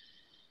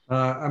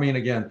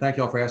 Again, thank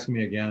you all for asking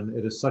me again.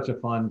 It is such a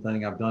fun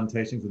thing. I've done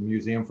tastings with the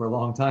museum for a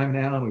long time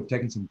now, and we've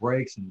taken some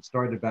breaks and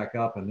started it back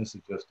up. And this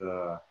is just,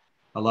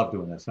 I love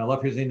doing this. And I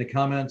love hearing the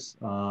comments.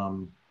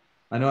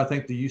 I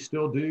think, do you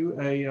still do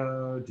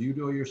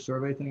your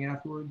survey thing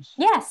afterwards?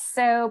 Yes.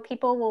 So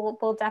people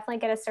will definitely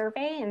get a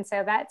survey. And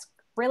so that's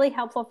really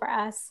helpful for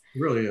us.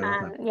 Really?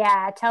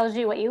 It tells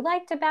you what you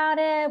liked about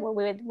it,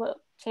 what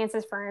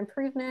chances for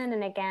improvement.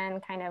 And again,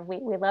 kind of,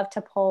 we love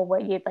to pull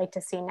what you'd like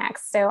to see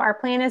next. So our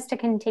plan is to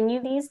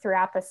continue these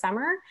throughout the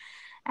summer.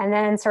 And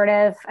then sort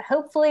of,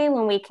 hopefully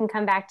when we can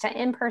come back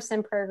to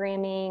in-person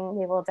programming,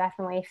 we will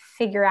definitely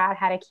figure out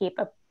how to keep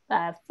a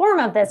form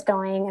of this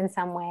going in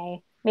some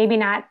way. Maybe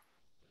not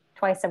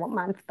twice a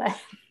month, but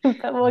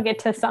we'll get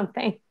to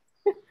something.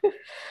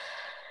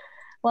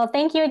 Well,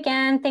 thank you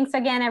again. Thanks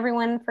again,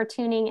 everyone, for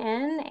tuning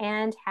in,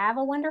 and have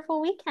a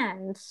wonderful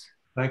weekend.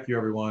 Thank you,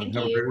 everyone.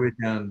 Have a great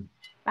weekend.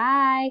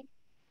 Bye.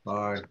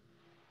 Bye.